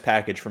second best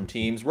package from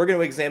teams. We're going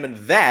to examine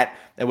that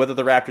and whether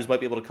the Raptors might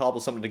be able to cobble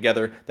something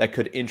together that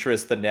could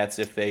interest the Nets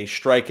if they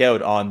strike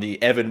out on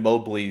the Evan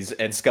Mobleys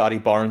and Scottie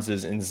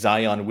Barneses and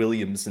Zion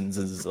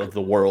Williamsons of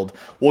the world.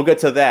 We'll get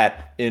to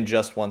that in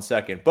just 1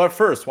 second. But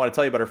first, I want to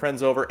tell you about our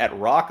friends over at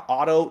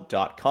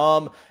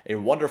rockauto.com, a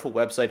wonderful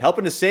website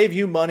helping to save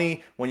you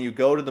money when you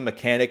go to the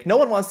mechanic. No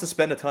one wants to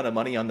spend a ton of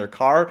money on their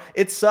car.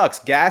 It sucks.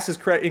 Gas is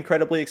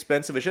incredibly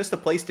expensive. It's just a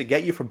place to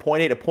get you from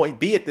point A to point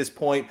B at this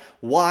point.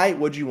 Why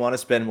would you want to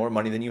spend more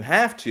money than you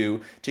have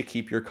to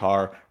keep your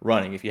car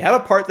running? If you have a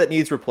part that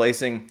needs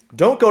replacing,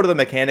 don't go to the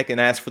mechanic and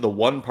ask for the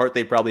one part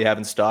they probably have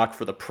in stock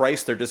for the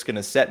price they're just going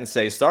to set and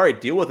say, sorry,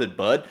 deal with it,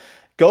 bud.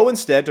 Go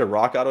instead to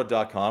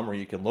rockauto.com, where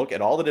you can look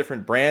at all the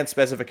different brand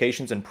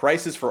specifications and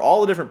prices for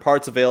all the different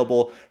parts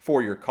available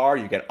for your car.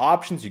 You get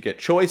options, you get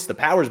choice, the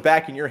power's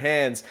back in your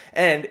hands,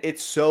 and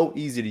it's so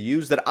easy to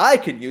use that I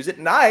can use it,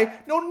 and I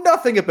know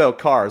nothing about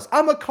cars.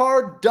 I'm a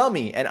car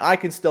dummy, and I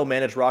can still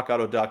manage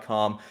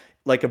rockauto.com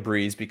like a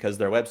breeze because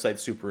their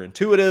website's super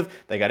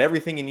intuitive. They got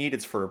everything you need.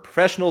 It's for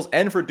professionals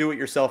and for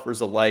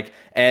do-it-yourselfers alike,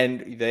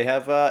 and they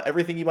have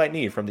everything you might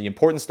need, from the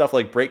important stuff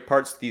like brake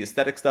parts, the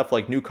aesthetic stuff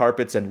like new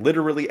carpets, and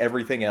literally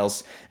everything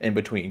else in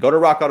between. Go to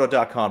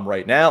rockauto.com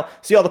right now,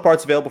 see all the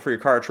parts available for your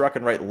car or truck,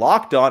 and write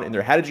Locked On in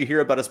their How Did You Hear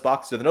About Us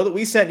box so they know that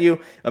we sent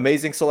you.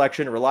 Amazing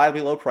selection,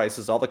 reliably low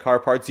prices, all the car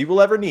parts you will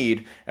ever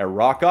need at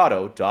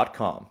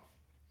rockauto.com.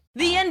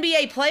 The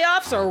NBA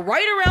playoffs are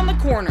right around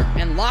the corner,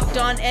 and Locked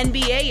On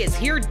NBA is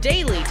here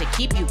daily to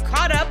keep you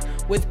caught up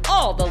with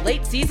all the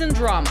late season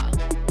drama.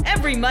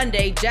 Every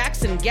Monday,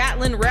 Jackson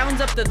Gatlin rounds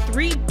up the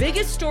 3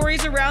 biggest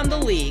stories around the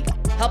league,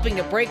 helping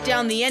to break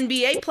down the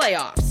NBA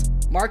playoffs.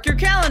 Mark your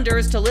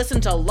calendars to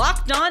listen to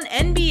Locked On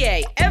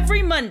NBA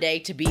every Monday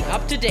to be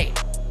up to date.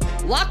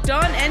 Locked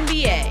On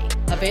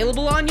NBA,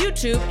 available on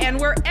YouTube and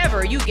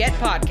wherever you get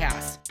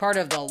podcasts. Part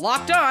of the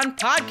Locked On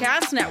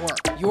Podcast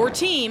Network, your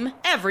team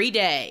every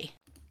day.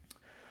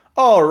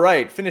 All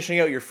right, finishing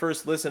out your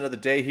first listen of the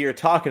day here,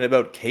 talking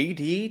about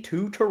KD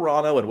to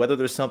Toronto and whether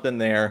there's something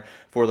there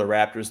for the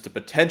Raptors to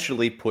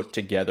potentially put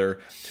together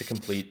to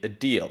complete a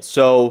deal.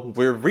 So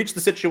we've reached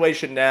the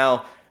situation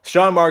now.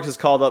 Sean Marks has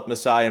called up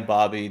Masai and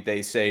Bobby.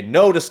 They say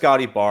no to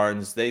Scottie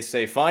Barnes. They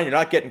say, fine, you're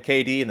not getting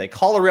KD. And they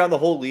call around the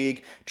whole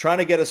league trying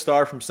to get a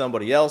star from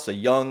somebody else, a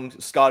young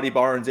Scottie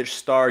Barnes-ish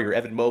star, your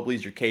Evan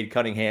Mobley's, your Cade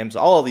Cunninghams,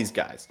 all of these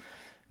guys.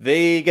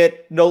 They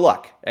get no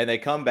luck, and they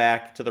come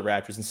back to the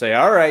Raptors and say,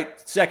 all right,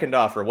 second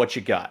offer, what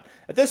you got?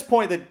 At this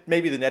point, that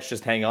maybe the Nets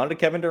just hang on to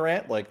Kevin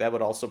Durant. Like, that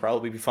would also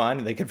probably be fine,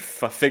 and they could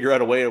figure out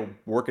a way to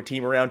work a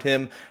team around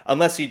him,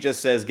 unless he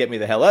just says, get me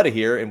the hell out of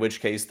here, in which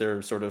case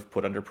they're sort of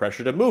put under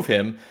pressure to move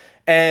him.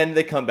 And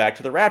they come back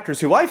to the Raptors,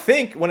 who I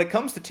think, when it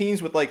comes to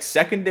teams with like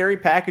secondary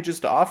packages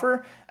to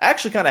offer,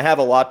 actually kind of have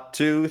a lot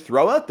to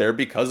throw out there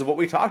because of what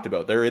we talked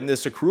about. They're in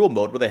this accrual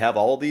mode where they have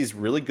all of these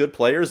really good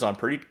players on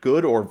pretty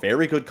good or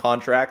very good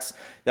contracts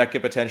that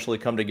could potentially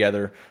come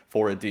together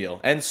for a deal.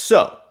 And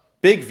so,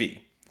 Big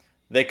V,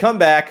 they come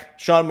back.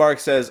 Sean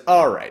Marks says,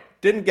 all right,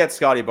 didn't get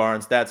Scottie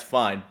Barnes, that's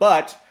fine,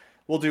 but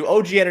we'll do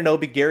OG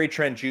Anunoby, Gary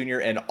Trent Jr.,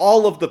 and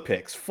all of the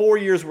picks. 4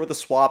 years worth of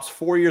swaps,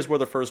 4 years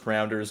worth of first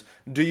rounders.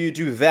 Do you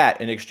do that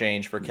in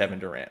exchange for Kevin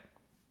Durant?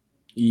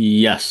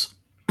 Yes.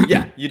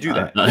 Yeah, you do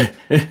that.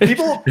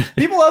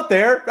 People out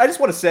there, I just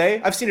want to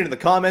say, I've seen it in the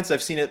comments.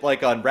 I've seen it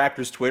like on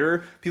Raptors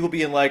Twitter. People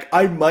being like,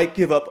 I might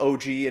give up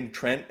OG and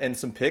Trent and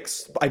some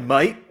picks. I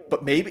might,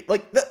 but maybe.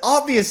 Like,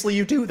 obviously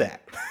you do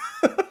that.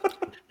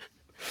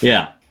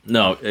 Yeah.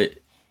 No,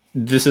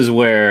 this is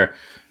where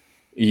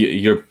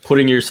you're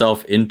putting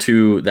yourself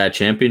into that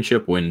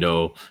championship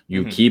window.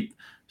 You keep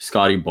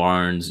Scottie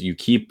Barnes. You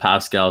keep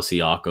Pascal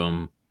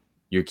Siakam.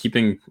 You're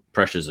keeping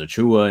Precious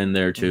Achiuwa in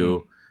there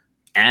too.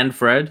 And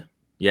Fred.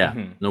 Yeah,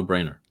 no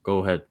brainer. Go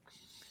ahead.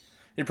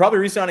 You're probably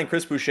re-signing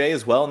Chris Boucher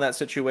as well in that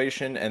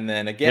situation. And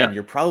then again,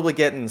 you're probably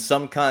getting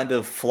some kind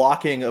of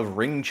flocking of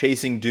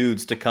ring-chasing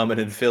dudes to come in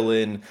and fill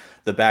in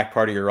the back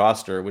part of your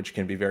roster, which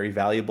can be very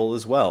valuable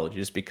as well. You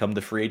just become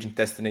the free agent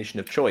destination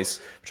of choice,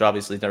 which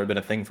obviously has never been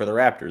a thing for the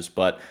Raptors.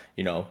 But,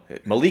 you know,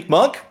 Malik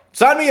Monk,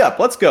 sign me up.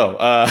 Let's go.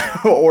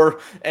 Or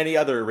any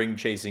other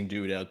ring-chasing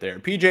dude out there.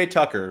 PJ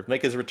Tucker,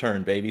 make his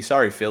return, baby.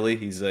 Sorry, Philly.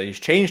 He's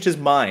changed his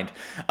mind.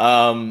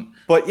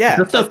 But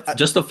yeah.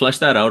 Just to flesh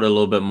that out a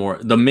little bit more,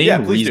 the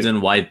main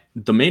reason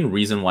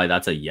why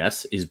that's a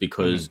yes is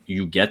because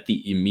you get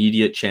the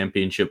immediate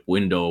championship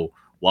window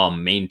while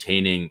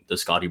maintaining the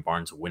Scottie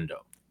Barnes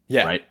window.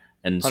 Yeah. Right.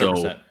 And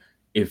 100%. So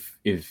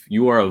if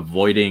you are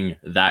avoiding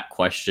that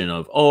question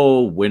of,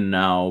 win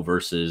now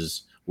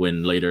versus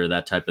win later,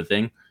 that type of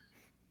thing,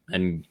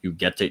 and you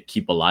get to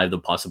keep alive the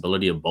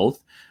possibility of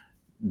both,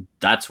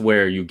 that's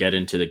where you get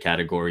into the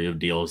category of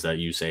deals that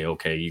you say,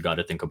 okay, you got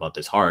to think about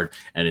this hard.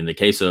 And in the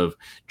case of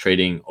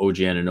trading OG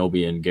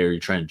Anunoby and Gary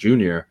Trent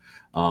Jr.,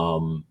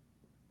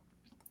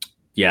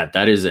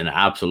 that is an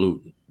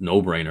absolute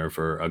no-brainer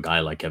for a guy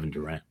like Kevin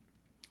Durant.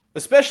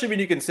 Especially when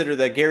you consider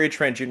that Gary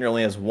Trent Jr.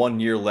 only has 1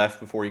 year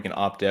left before you can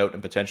opt out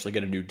and potentially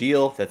get a new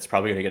deal. That's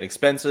probably going to get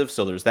expensive,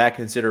 so there's that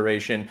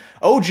consideration.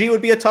 OG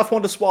would be a tough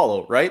one to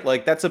swallow, right?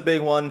 Like, that's a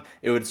big one.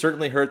 It would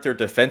certainly hurt their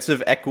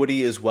defensive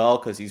equity as well,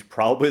 because he's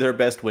probably their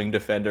best wing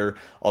defender,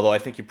 although I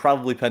think you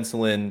probably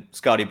pencil in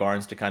Scottie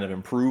Barnes to kind of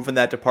improve in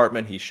that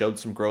department. He showed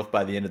some growth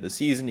by the end of the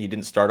season. He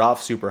didn't start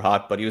off super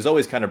hot, but he was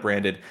always kind of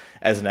branded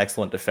as an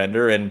excellent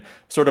defender, and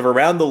sort of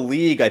around the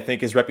league, I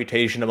think his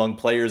reputation among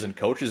players and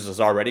coaches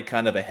is already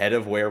kind of ahead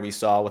of where we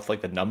saw with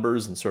like the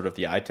numbers and sort of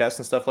the eye test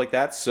and stuff like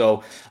that.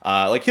 So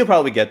he'll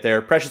probably get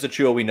there. Precious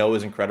Achiuwa we know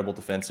is incredible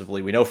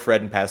defensively. We know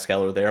Fred and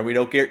Pascal are there. And we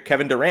know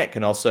Kevin Durant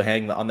can also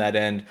hang on that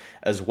end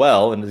as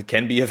well, and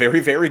can be a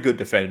very, very good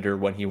defender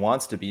when he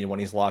wants to be and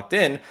when he's locked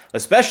in,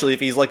 especially if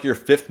he's like your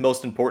 5th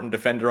most important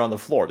defender on the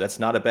floor. That's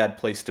not a bad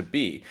place to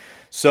be.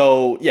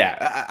 So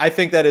yeah, I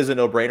think that is a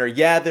no-brainer.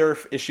 Yeah, there are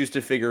issues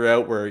to figure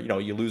out where,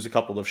 you lose a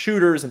couple of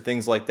shooters and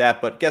things like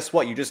that. But guess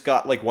what? You just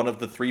got like one of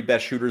the 3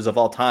 best shooters of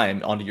all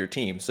time onto your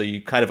team. So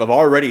you kind of have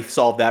already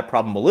solved that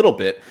problem a little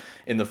bit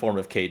in the form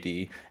of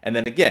KD. And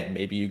then again,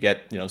 maybe you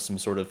get, some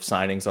sort of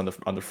signings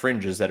on the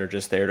fringes that are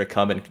just there to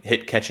come and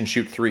hit catch and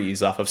shoot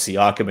threes off of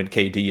Siakam and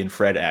KD and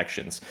Fred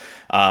actions.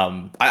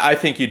 I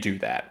think you do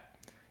that.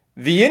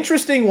 The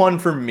interesting one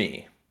for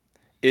me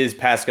is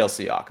Pascal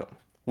Siakam,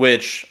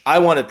 which I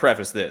want to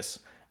preface this.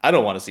 I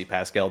don't want to see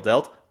Pascal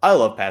dealt. I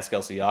love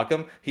Pascal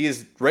Siakam. He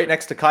is right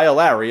next to Kyle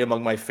Lowry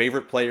among my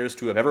favorite players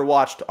to have ever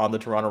watched on the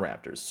Toronto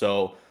Raptors.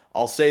 So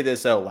I'll say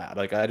this out loud.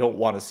 Like, I don't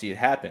want to see it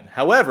happen.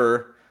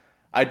 However,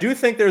 I do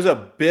think there's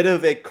a bit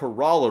of a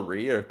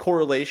corollary, or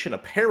correlation, a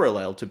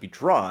parallel to be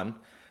drawn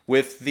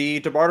with the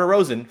DeMar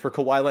DeRozan for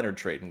Kawhi Leonard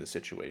trade in this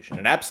situation.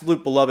 An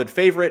absolute beloved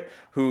favorite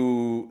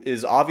who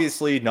is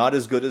obviously not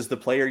as good as the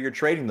player you're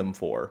trading them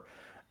for.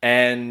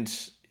 And,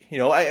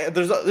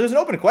 there's an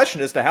open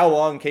question as to how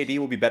long KD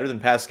will be better than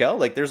Pascal.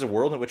 Like, there's a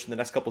world in which in the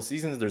next couple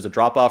seasons there's a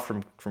drop-off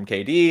from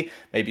KD,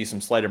 maybe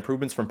some slight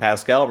improvements from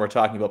Pascal, and we're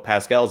talking about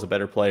Pascal as a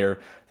better player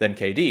than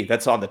KD.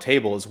 That's on the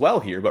table as well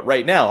here. But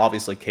right now,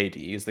 obviously,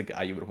 KD is the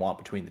guy you would want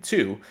between the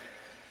two.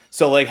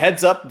 So, like,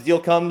 heads up, the deal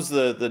comes,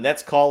 the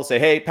Nets call, say,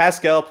 hey,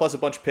 Pascal plus a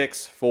bunch of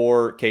picks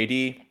for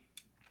KD.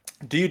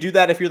 Do you do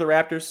that if you're the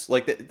Raptors?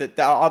 Like,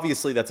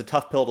 obviously, that's a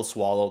tough pill to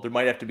swallow. There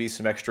might have to be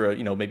some extra,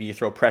 maybe you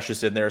throw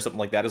Precious in there or something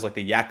like that as like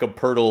the Jakob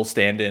Poeltl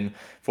stand-in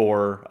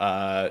for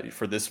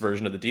this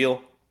version of the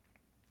deal.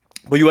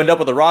 But you end up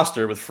with a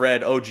roster with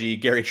Fred, OG,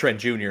 Gary Trent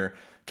Jr.,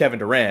 Kevin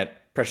Durant,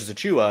 Precious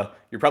Achiuwa.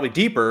 You're probably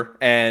deeper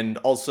and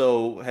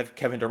also have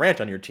Kevin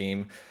Durant on your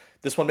team.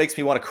 This one makes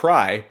me want to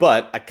cry,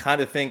 but I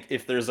kind of think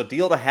if there's a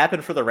deal to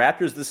happen for the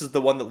Raptors, this is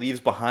the one that leaves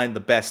behind the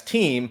best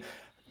team.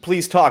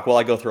 Please talk while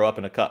I go throw up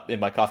in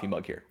my coffee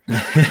mug here.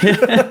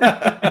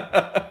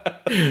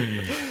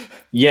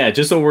 Yeah,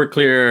 just so we're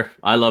clear,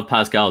 I love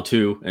Pascal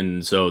too,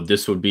 and so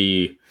this would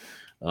be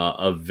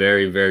a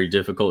very, very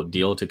difficult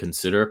deal to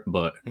consider.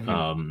 But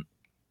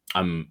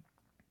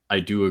I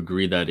do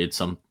agree that it's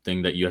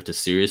something that you have to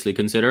seriously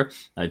consider.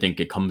 I think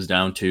it comes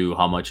down to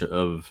how much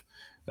of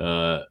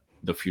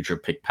the future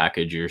pick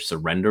package you're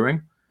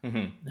surrendering,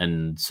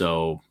 and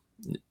so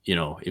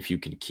if you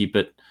can keep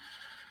it,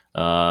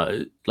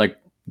 like.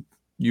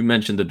 You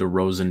mentioned the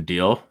DeRozan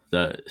deal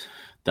that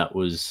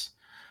was,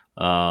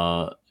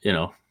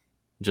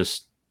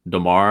 just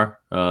DeMar,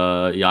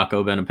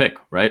 Jakob, and a pick,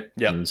 right?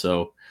 Yeah.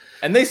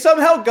 And they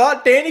somehow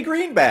got Danny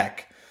Green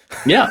back.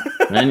 Yeah,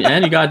 and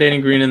you got Danny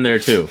Green in there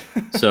too.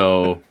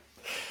 So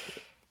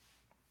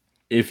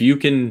if you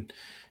can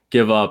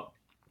give up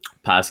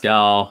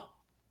Pascal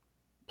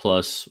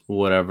plus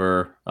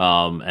whatever,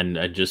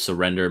 and just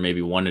surrender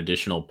maybe one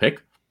additional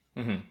pick.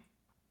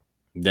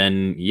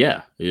 Then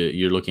yeah,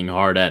 you're looking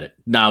hard at it.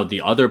 Now, the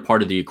other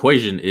part of the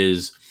equation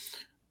is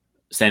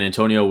San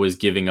Antonio was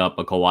giving up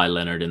a Kawhi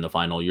Leonard in the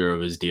final year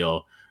of his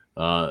deal.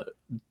 The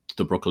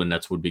Brooklyn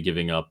Nets would be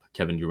giving up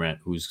Kevin Durant,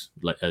 who's,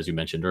 as you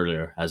mentioned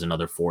earlier, has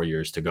another 4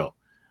 years to go.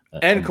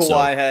 And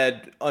Kawhi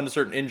had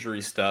uncertain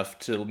injury stuff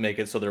to make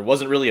it so there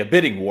wasn't really a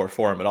bidding war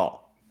for him at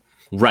all.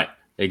 Right,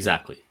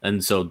 exactly.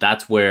 And so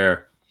that's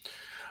where,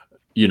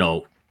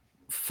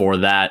 for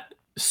that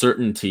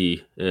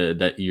certainty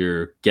that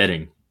you're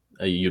getting,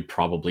 you'd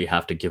probably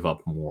have to give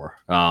up more.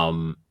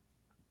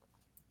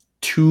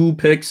 2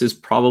 picks is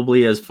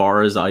probably as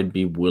far as I'd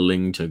be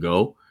willing to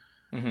go.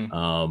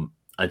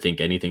 I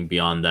think anything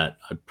beyond that,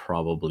 I'd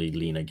probably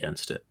lean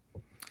against it.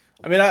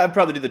 I mean, I'd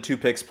probably do the 2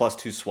 picks plus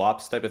 2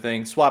 swaps type of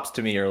thing. Swaps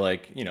to me are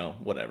like,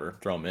 whatever,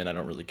 throw them in. I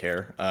don't really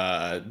care.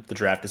 The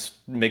draft is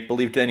make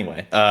believe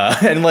anyway.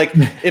 And like,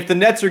 if the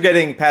Nets are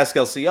getting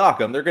Pascal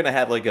Siakam, they're going to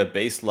have like a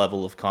base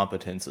level of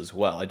competence as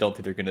well. I don't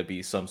think they're going to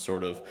be some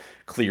sort of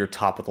clear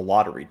top of the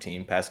lottery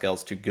team.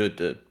 Pascal's too good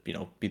to,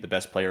 be the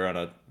best player on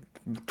a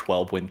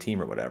 12-win team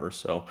or whatever.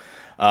 So,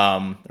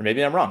 or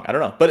maybe I'm wrong. I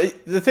don't know.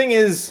 But the thing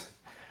is,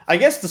 I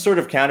guess the sort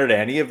of counter to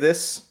any of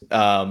this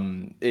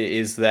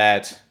is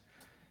that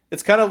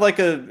it's kind of like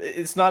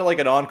it's not like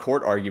an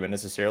on-court argument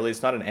necessarily.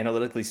 It's not an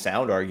analytically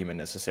sound argument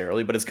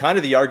necessarily, but it's kind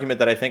of the argument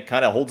that I think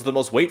kind of holds the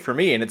most weight for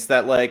me. And it's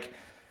that, like,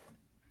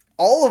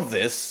 all of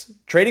this,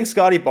 trading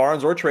Scottie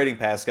Barnes or trading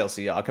Pascal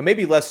Siakam,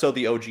 maybe less so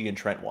the OG and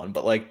Trent one,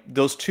 but like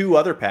those 2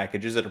 other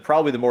packages that are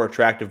probably the more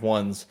attractive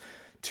ones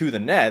to the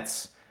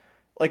Nets,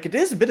 like, it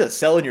is a bit of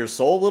selling your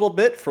soul a little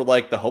bit for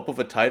like the hope of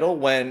a title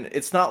when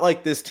it's not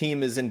like this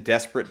team is in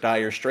desperate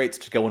dire straits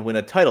to go and win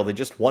a title. They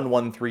just won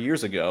one 3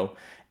 years ago.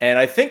 And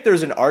I think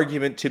there's an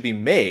argument to be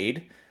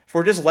made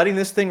for just letting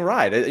this thing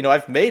ride.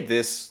 I've made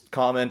this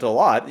comment a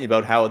lot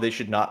about how they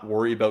should not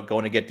worry about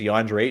going to get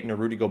DeAndre Ayton or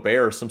Rudy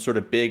Gobert or some sort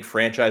of big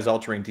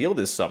franchise-altering deal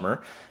this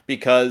summer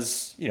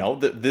because,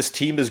 this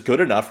team is good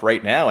enough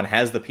right now and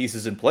has the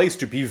pieces in place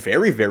to be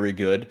very, very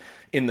good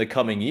in the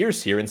coming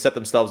years here and set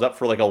themselves up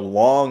for like a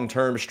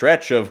long-term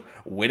stretch of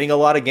winning a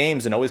lot of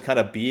games and always kind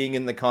of being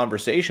in the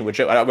conversation, which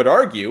I would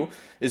argue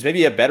is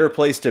maybe a better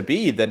place to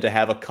be than to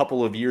have a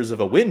couple of years of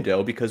a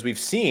window, because we've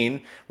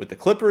seen with the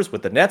Clippers,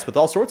 with the Nets, with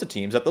all sorts of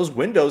teams that those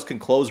windows can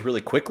close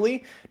really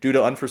quickly due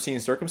to unforeseen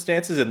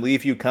circumstances and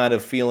leave you kind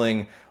of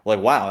feeling like,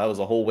 wow, that was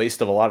a whole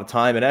waste of a lot of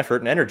time and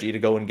effort and energy to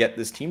go and get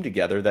this team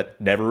together that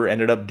never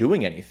ended up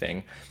doing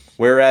anything.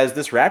 Whereas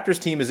this Raptors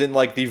team is in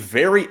like the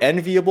very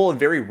enviable and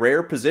very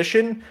rare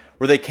position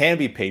where they can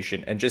be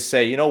patient and just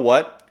say, you know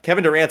what,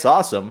 Kevin Durant's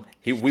awesome.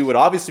 We would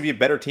obviously be a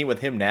better team with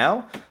him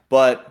now,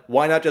 but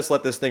why not just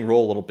let this thing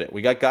roll a little bit?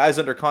 We got guys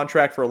under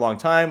contract for a long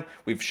time.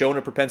 We've shown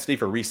a propensity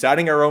for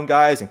re-signing our own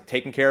guys and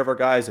taking care of our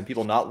guys and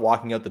people not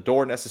walking out the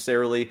door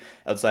necessarily,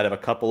 outside of a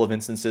couple of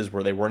instances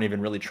where they weren't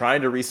even really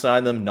trying to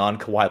re-sign them,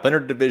 non-Kawhi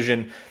Leonard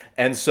division.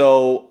 And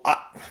so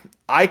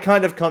I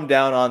kind of come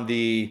down on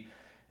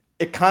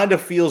it kind of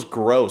feels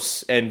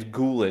gross and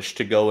ghoulish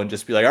to go and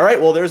just be like, all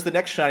right, well, there's the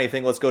next shiny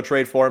thing. Let's go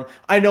trade for him.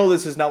 I know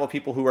this is not what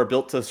people who are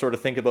built to sort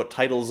of think about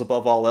titles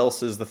above all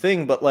else is the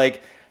thing, but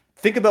like,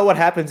 think about what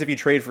happens if you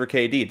trade for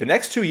KD. The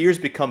next 2 years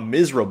become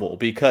miserable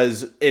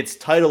because it's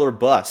title or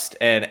bust,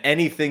 and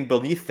anything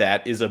beneath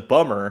that is a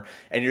bummer.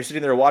 And you're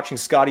sitting there watching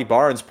Scottie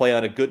Barnes play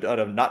on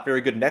a not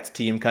very good Nets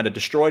team, kind of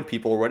destroyed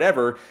people or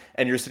whatever,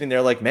 and you're sitting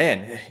there like,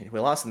 man, we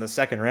lost in the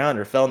second round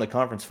or fell in the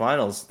conference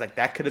finals. Like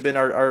that could have been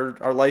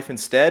our life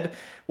instead.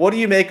 What do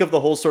you make of the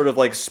whole sort of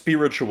like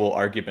spiritual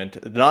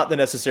argument? Not the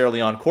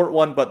necessarily on court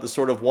one, but the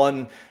sort of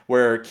one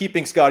where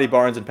keeping Scottie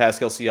Barnes and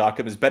Pascal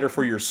Siakam is better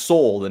for your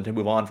soul than to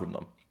move on from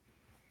them.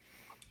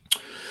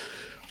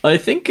 I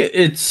think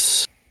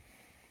it's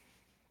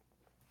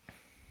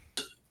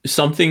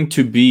something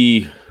to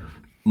be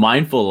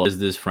mindful of as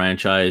this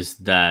franchise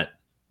that,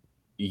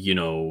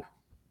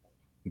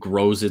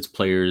 grows its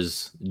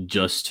players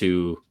just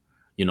to,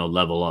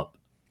 level up.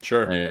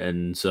 Sure.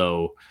 And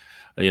so,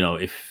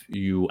 if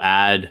you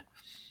add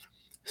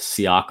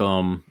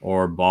Siakam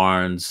or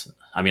Barnes,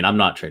 I mean, I'm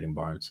not trading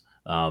Barnes.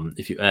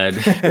 If you add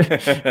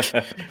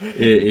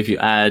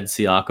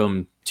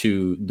Siakam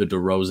to the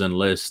DeRozan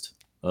list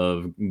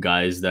of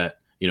guys that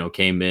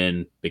came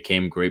in,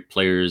 became great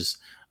players,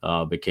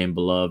 became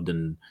beloved,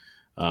 and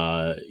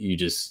you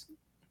just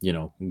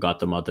got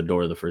them out the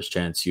door the first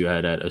chance you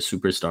had at a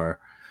superstar.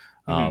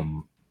 I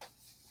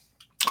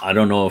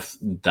don't know if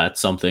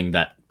that's something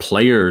that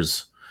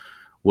players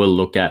will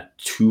look at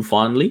too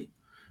fondly,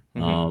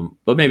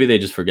 but maybe they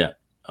just forget.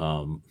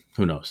 Who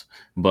knows?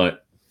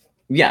 But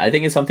yeah, I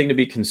think it's something to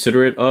be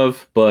considerate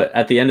of. But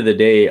at the end of the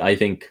day, I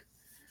think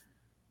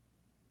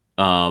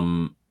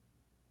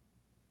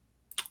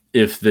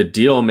if the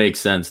deal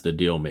makes sense, the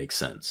deal makes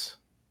sense.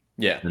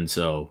 Yeah. And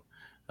so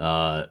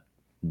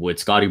with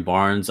Scottie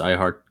Barnes, I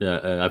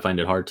find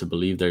it hard to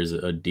believe there's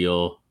a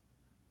deal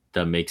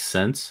that makes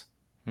sense.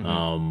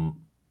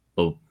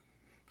 But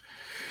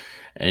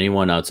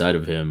anyone outside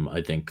of him,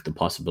 I think the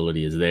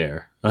possibility is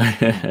there.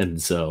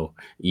 And so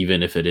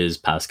even if it is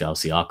Pascal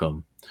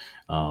Siakam,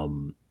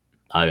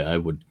 I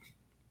would,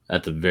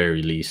 at the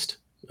very least,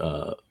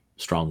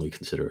 strongly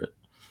consider it.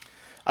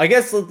 I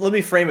guess let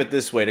me frame it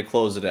this way to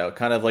close it out,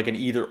 kind of like an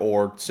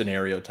either-or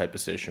scenario type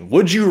of situation.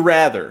 Would you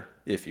rather,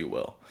 if you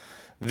will?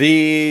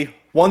 The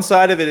one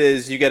side of it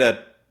is you get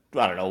a,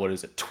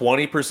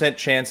 20%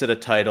 chance at a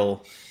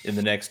title in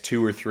the next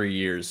 2 or 3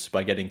 years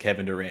by getting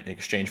Kevin Durant in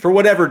exchange for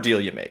whatever deal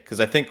you make.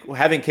 Because I think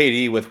having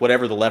KD with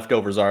whatever the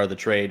leftovers are of the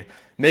trade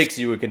makes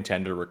you a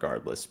contender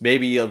regardless.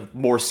 Maybe a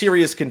more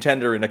serious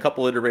contender in a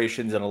couple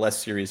iterations and a less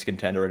serious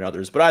contender in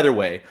others. But either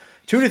way,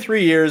 2 to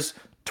 3 years,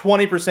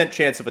 20%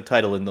 chance of a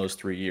title in those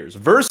 3 years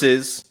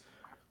versus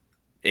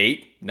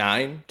 8,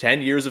 9,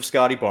 10 years of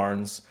Scottie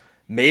Barnes.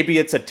 Maybe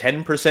it's a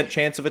 10%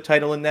 chance of a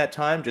title in that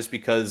time just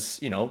because,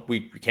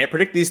 we can't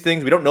predict these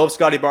things. We don't know if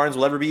Scottie Barnes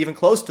will ever be even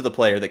close to the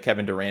player that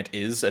Kevin Durant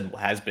is and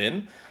has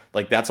been.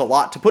 Like, that's a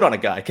lot to put on a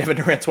guy. Kevin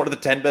Durant's one of the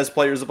 10 best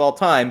players of all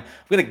time.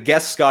 I'm going to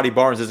guess Scottie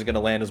Barnes isn't going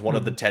to land as one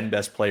of the 10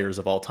 best players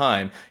of all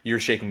time. You're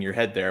shaking your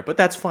head there, but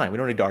that's fine. We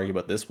don't need to argue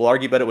about this. We'll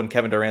argue about it when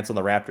Kevin Durant's on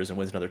the Raptors and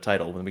wins another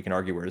title, when we can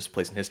argue where his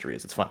place in history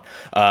is. It's fun.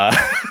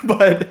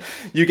 But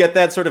you get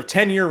that sort of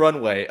 10-year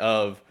runway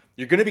of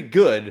you're going to be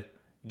good.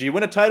 Do you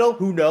win a title?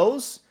 Who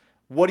knows?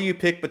 What do you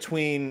pick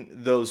between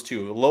those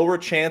two? A lower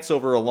chance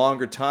over a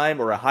longer time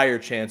or a higher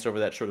chance over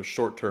that sort of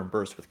short-term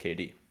burst with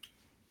KD?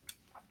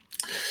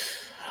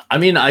 I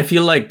mean, I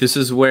feel like this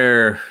is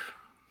where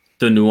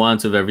the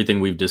nuance of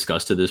everything we've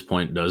discussed to this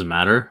point does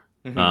matter.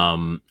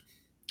 And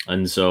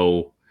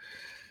so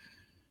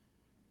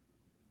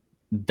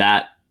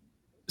that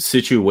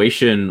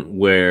situation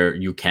where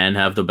you can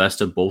have the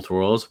best of both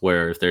worlds,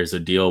 where if there's a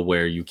deal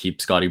where you keep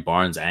Scottie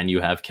Barnes and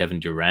you have Kevin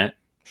Durant,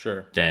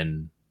 sure,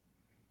 then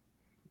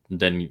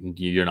then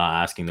you're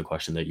not asking the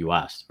question that you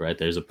asked, right?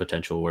 There's a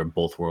potential where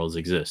both worlds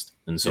exist.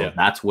 And so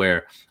that's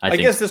where I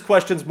think, guess this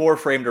question's more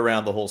framed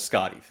around the whole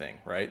Scottie thing,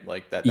 right?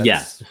 Like that.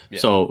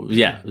 So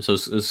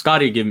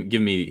Scottie,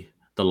 give me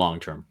the long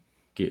term.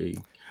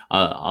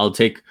 I'll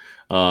take,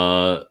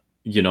 the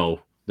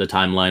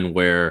timeline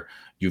where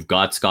you've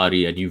got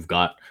Scottie and you've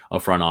got a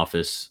front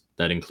office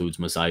that includes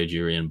Masai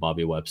Ujiri and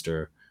Bobby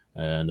Webster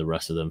and the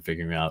rest of them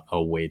figuring out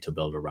a way to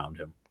build around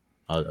him.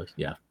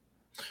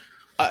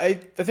 I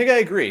think I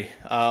agree.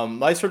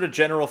 My sort of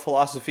general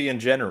philosophy in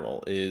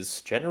general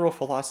is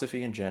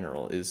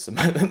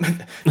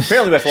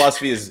apparently my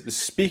philosophy is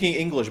speaking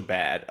English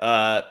bad.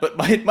 But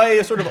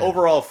my sort of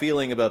overall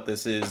feeling about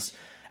this is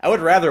I would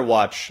rather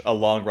watch a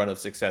long run of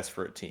success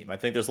for a team. I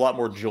think there's a lot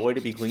more joy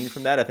to be gleaned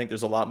from that. I think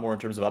there's a lot more in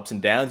terms of ups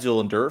and downs you'll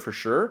endure for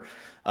sure.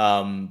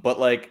 But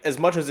like as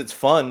much as it's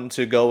fun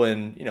to go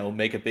and,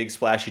 make a big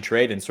splashy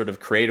trade and sort of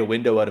create a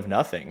window out of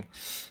nothing,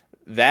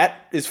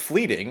 that is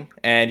fleeting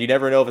and you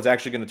never know if it's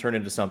actually going to turn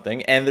into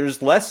something. And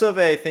there's less of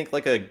a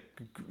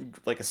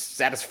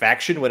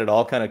satisfaction when it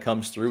all kind of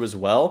comes through as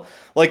well.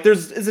 Like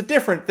is a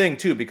different thing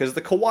too, because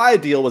the Kawhi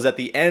deal was at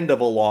the end of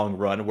a long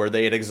run where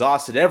they had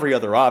exhausted every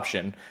other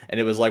option. And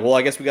it was like, well,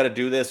 I guess we got to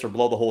do this or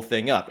blow the whole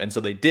thing up. And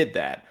so they did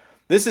that.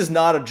 This is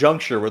not a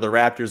juncture where the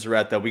Raptors are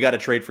at that we got to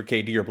trade for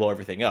KD or blow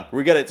everything up.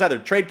 It's either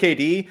trade for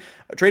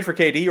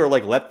KD, or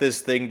like let this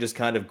thing just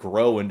kind of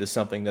grow into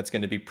something that's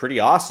going to be pretty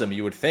awesome,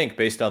 you would think,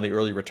 based on the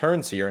early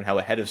returns here and how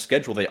ahead of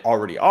schedule they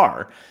already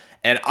are.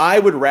 And I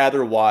would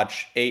rather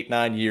watch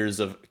 8-9 years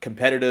of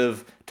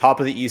competitive top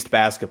of the East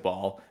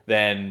basketball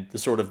than the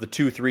sort of the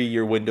 2-3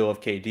 year window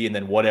of KD and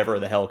then whatever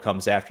the hell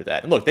comes after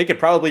that. And look, they could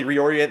probably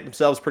reorient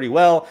themselves pretty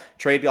well,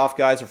 trade off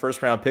guys for first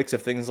round picks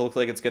if things look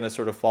like it's going to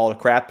sort of fall to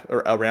crap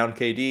around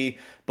KD.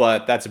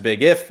 But that's a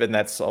big if, and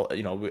that's,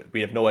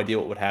 we have no idea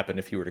what would happen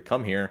if he were to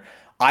come here.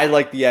 I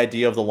like the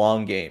idea of the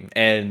long game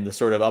and the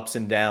sort of ups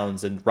and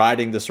downs and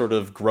riding the sort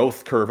of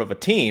growth curve of a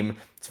team.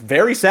 It's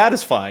very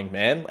satisfying,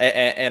 man.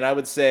 And I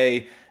would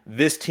say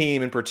this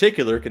team in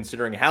particular,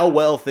 considering how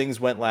well things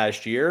went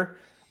last year,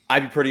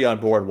 I'd be pretty on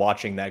board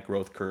watching that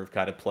growth curve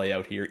kind of play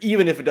out here,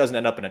 even if it doesn't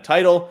end up in a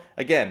title.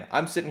 Again,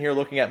 I'm sitting here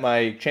looking at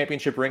my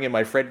championship ring and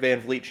my Fred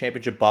VanVleet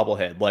championship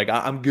bobblehead. Like,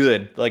 I'm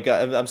good. Like,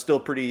 I'm still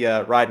pretty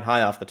riding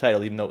high off the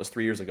title, even though it was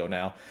 3 years ago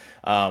now.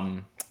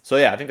 So,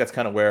 yeah, I think that's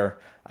kind of where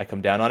I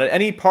come down on it.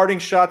 Any parting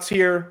shots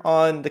here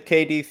on the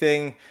KD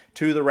thing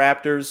to the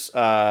Raptors?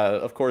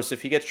 Of course, if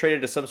he gets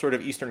traded to some sort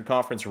of Eastern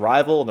Conference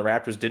rival and the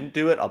Raptors didn't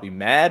do it, I'll be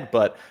mad.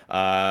 But,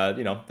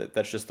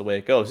 that's just the way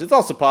it goes. It's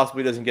also possible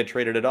he doesn't get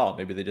traded at all.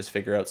 Maybe they just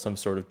figure out some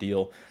sort of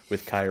deal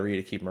with Kyrie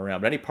to keep him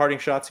around. But any parting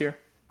shots here?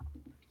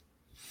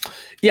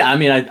 Yeah, I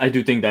mean, I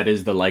do think that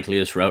is the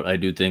likeliest route. I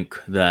do think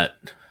that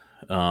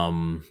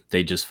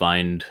they just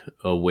find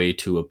a way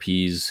to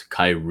appease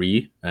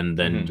Kyrie and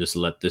then just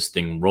let this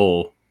thing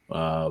roll.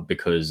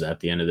 Because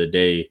at the end of the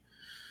day,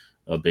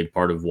 a big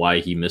part of why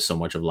he missed so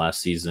much of last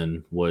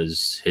season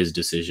was his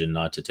decision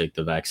not to take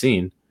the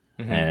vaccine.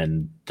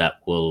 And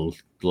that will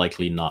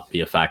likely not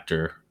be a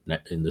factor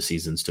in the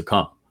seasons to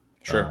come.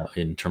 Sure.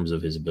 In terms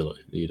of his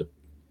ability to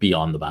be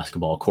on the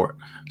basketball court.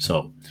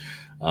 So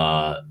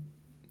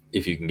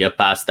if you can get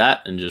past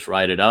that and just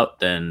ride it out,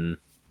 then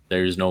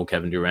there's no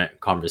Kevin Durant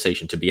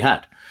conversation to be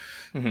had.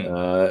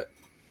 Yeah,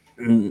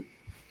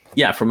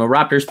 from a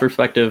Raptors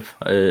perspective,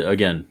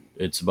 again,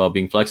 it's about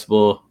being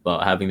flexible,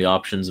 about having the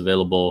options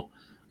available.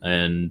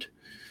 And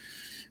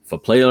if a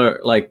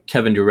player like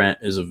Kevin Durant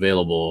is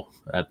available,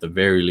 at the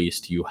very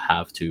least, you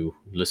have to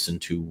listen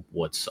to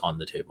what's on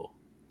the table.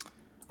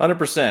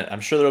 100%.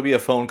 I'm sure there'll be a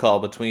phone call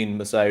between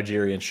Masai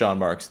Ujiri and Sean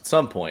Marks at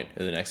some point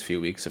in the next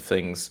few weeks if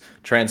things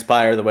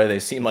transpire the way they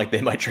seem like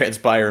they might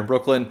transpire in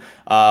Brooklyn.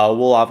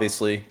 We'll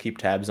obviously keep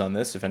tabs on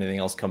this if anything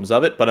else comes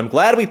of it. But I'm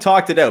glad we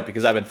talked it out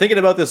because I've been thinking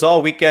about this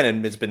all weekend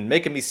and it's been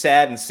making me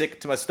sad and sick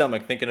to my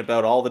stomach thinking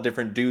about all the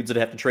different dudes that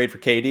have to trade for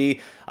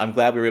KD. I'm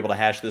glad we were able to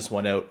hash this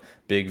one out,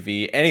 Big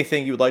V.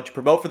 Anything you would like to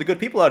promote for the good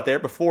people out there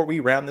before we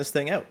round this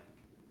thing out?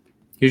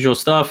 Usual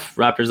stuff,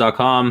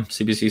 Raptors.com,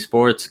 CBC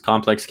Sports,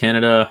 Complex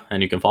Canada,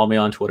 and you can follow me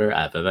on Twitter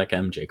at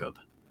Vivek Jacob.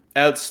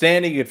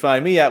 Outstanding. You can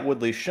find me at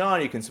Woodley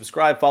Sean. You can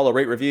subscribe, follow,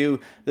 rate, review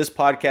this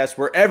podcast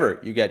wherever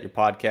you get your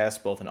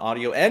podcasts, both in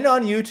audio and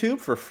on YouTube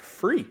for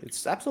free.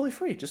 It's absolutely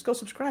free. Just go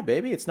subscribe,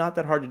 baby. It's not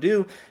that hard to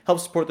do.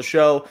 Helps support the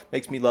show.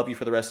 Makes me love you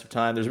for the rest of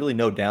time. There's really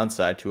no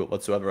downside to it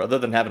whatsoever other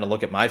than having to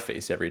look at my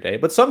face every day.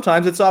 But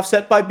sometimes it's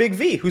offset by Big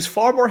V, who's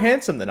far more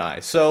handsome than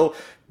I. So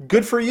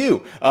good for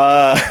you.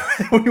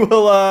 We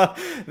will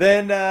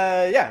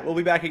we'll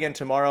be back again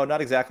tomorrow.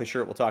 Not exactly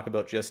sure what we'll talk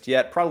about just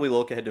yet. Probably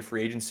look ahead to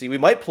free agency. We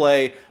might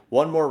play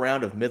one more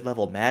round of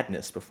mid-level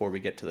madness before we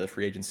get to the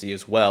free agency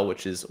as well,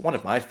 which is one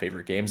of my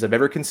favorite games I've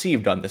ever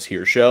conceived on this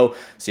here show.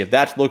 So you have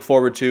that to look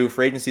forward to.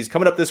 Free agency is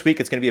coming up this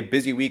week. It's going to be a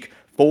busy week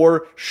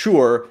for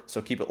sure.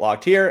 So keep it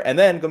locked here. And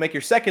then go make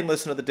your second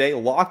listen of the day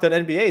Locked on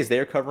NBAs. They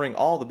are covering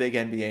all the big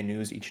NBA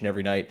news each and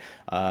every night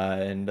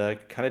and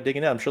kind of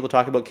digging in. I'm sure they'll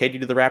talk about KD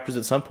to the Raptors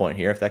at some point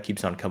here if that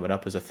keeps on coming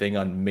up as a thing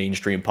on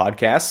mainstream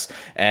podcasts.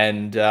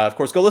 And of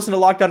course, go listen to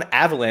Locked on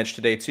Avalanche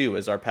today too,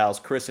 as our pals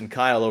Chris and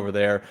Kyle over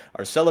there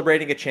are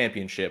celebrating a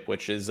championship,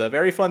 which is a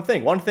very fun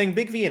thing. One thing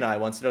Big V and I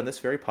once did on this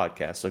very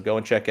podcast. So go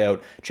and check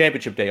out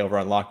Championship Day over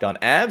on Locked on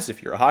Avs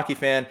if you're a hockey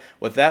fan.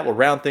 With that, we'll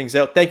round things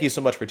out. Thank you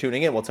so much for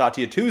tuning in. We'll talk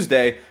to you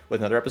Tuesday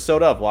with another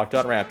episode of Locked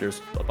on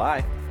Raptors.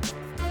 Bye-bye.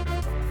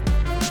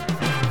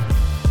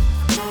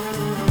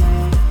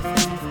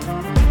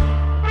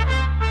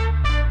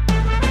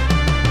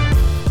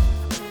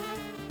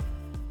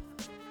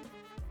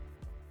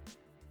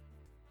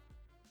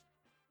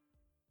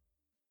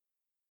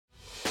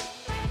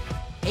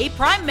 Hey,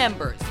 Prime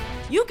members,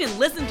 you can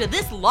listen to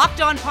this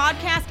Locked On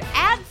podcast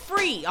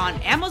ad-free on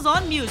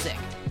Amazon Music.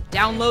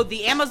 Download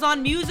the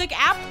Amazon Music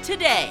app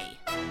today.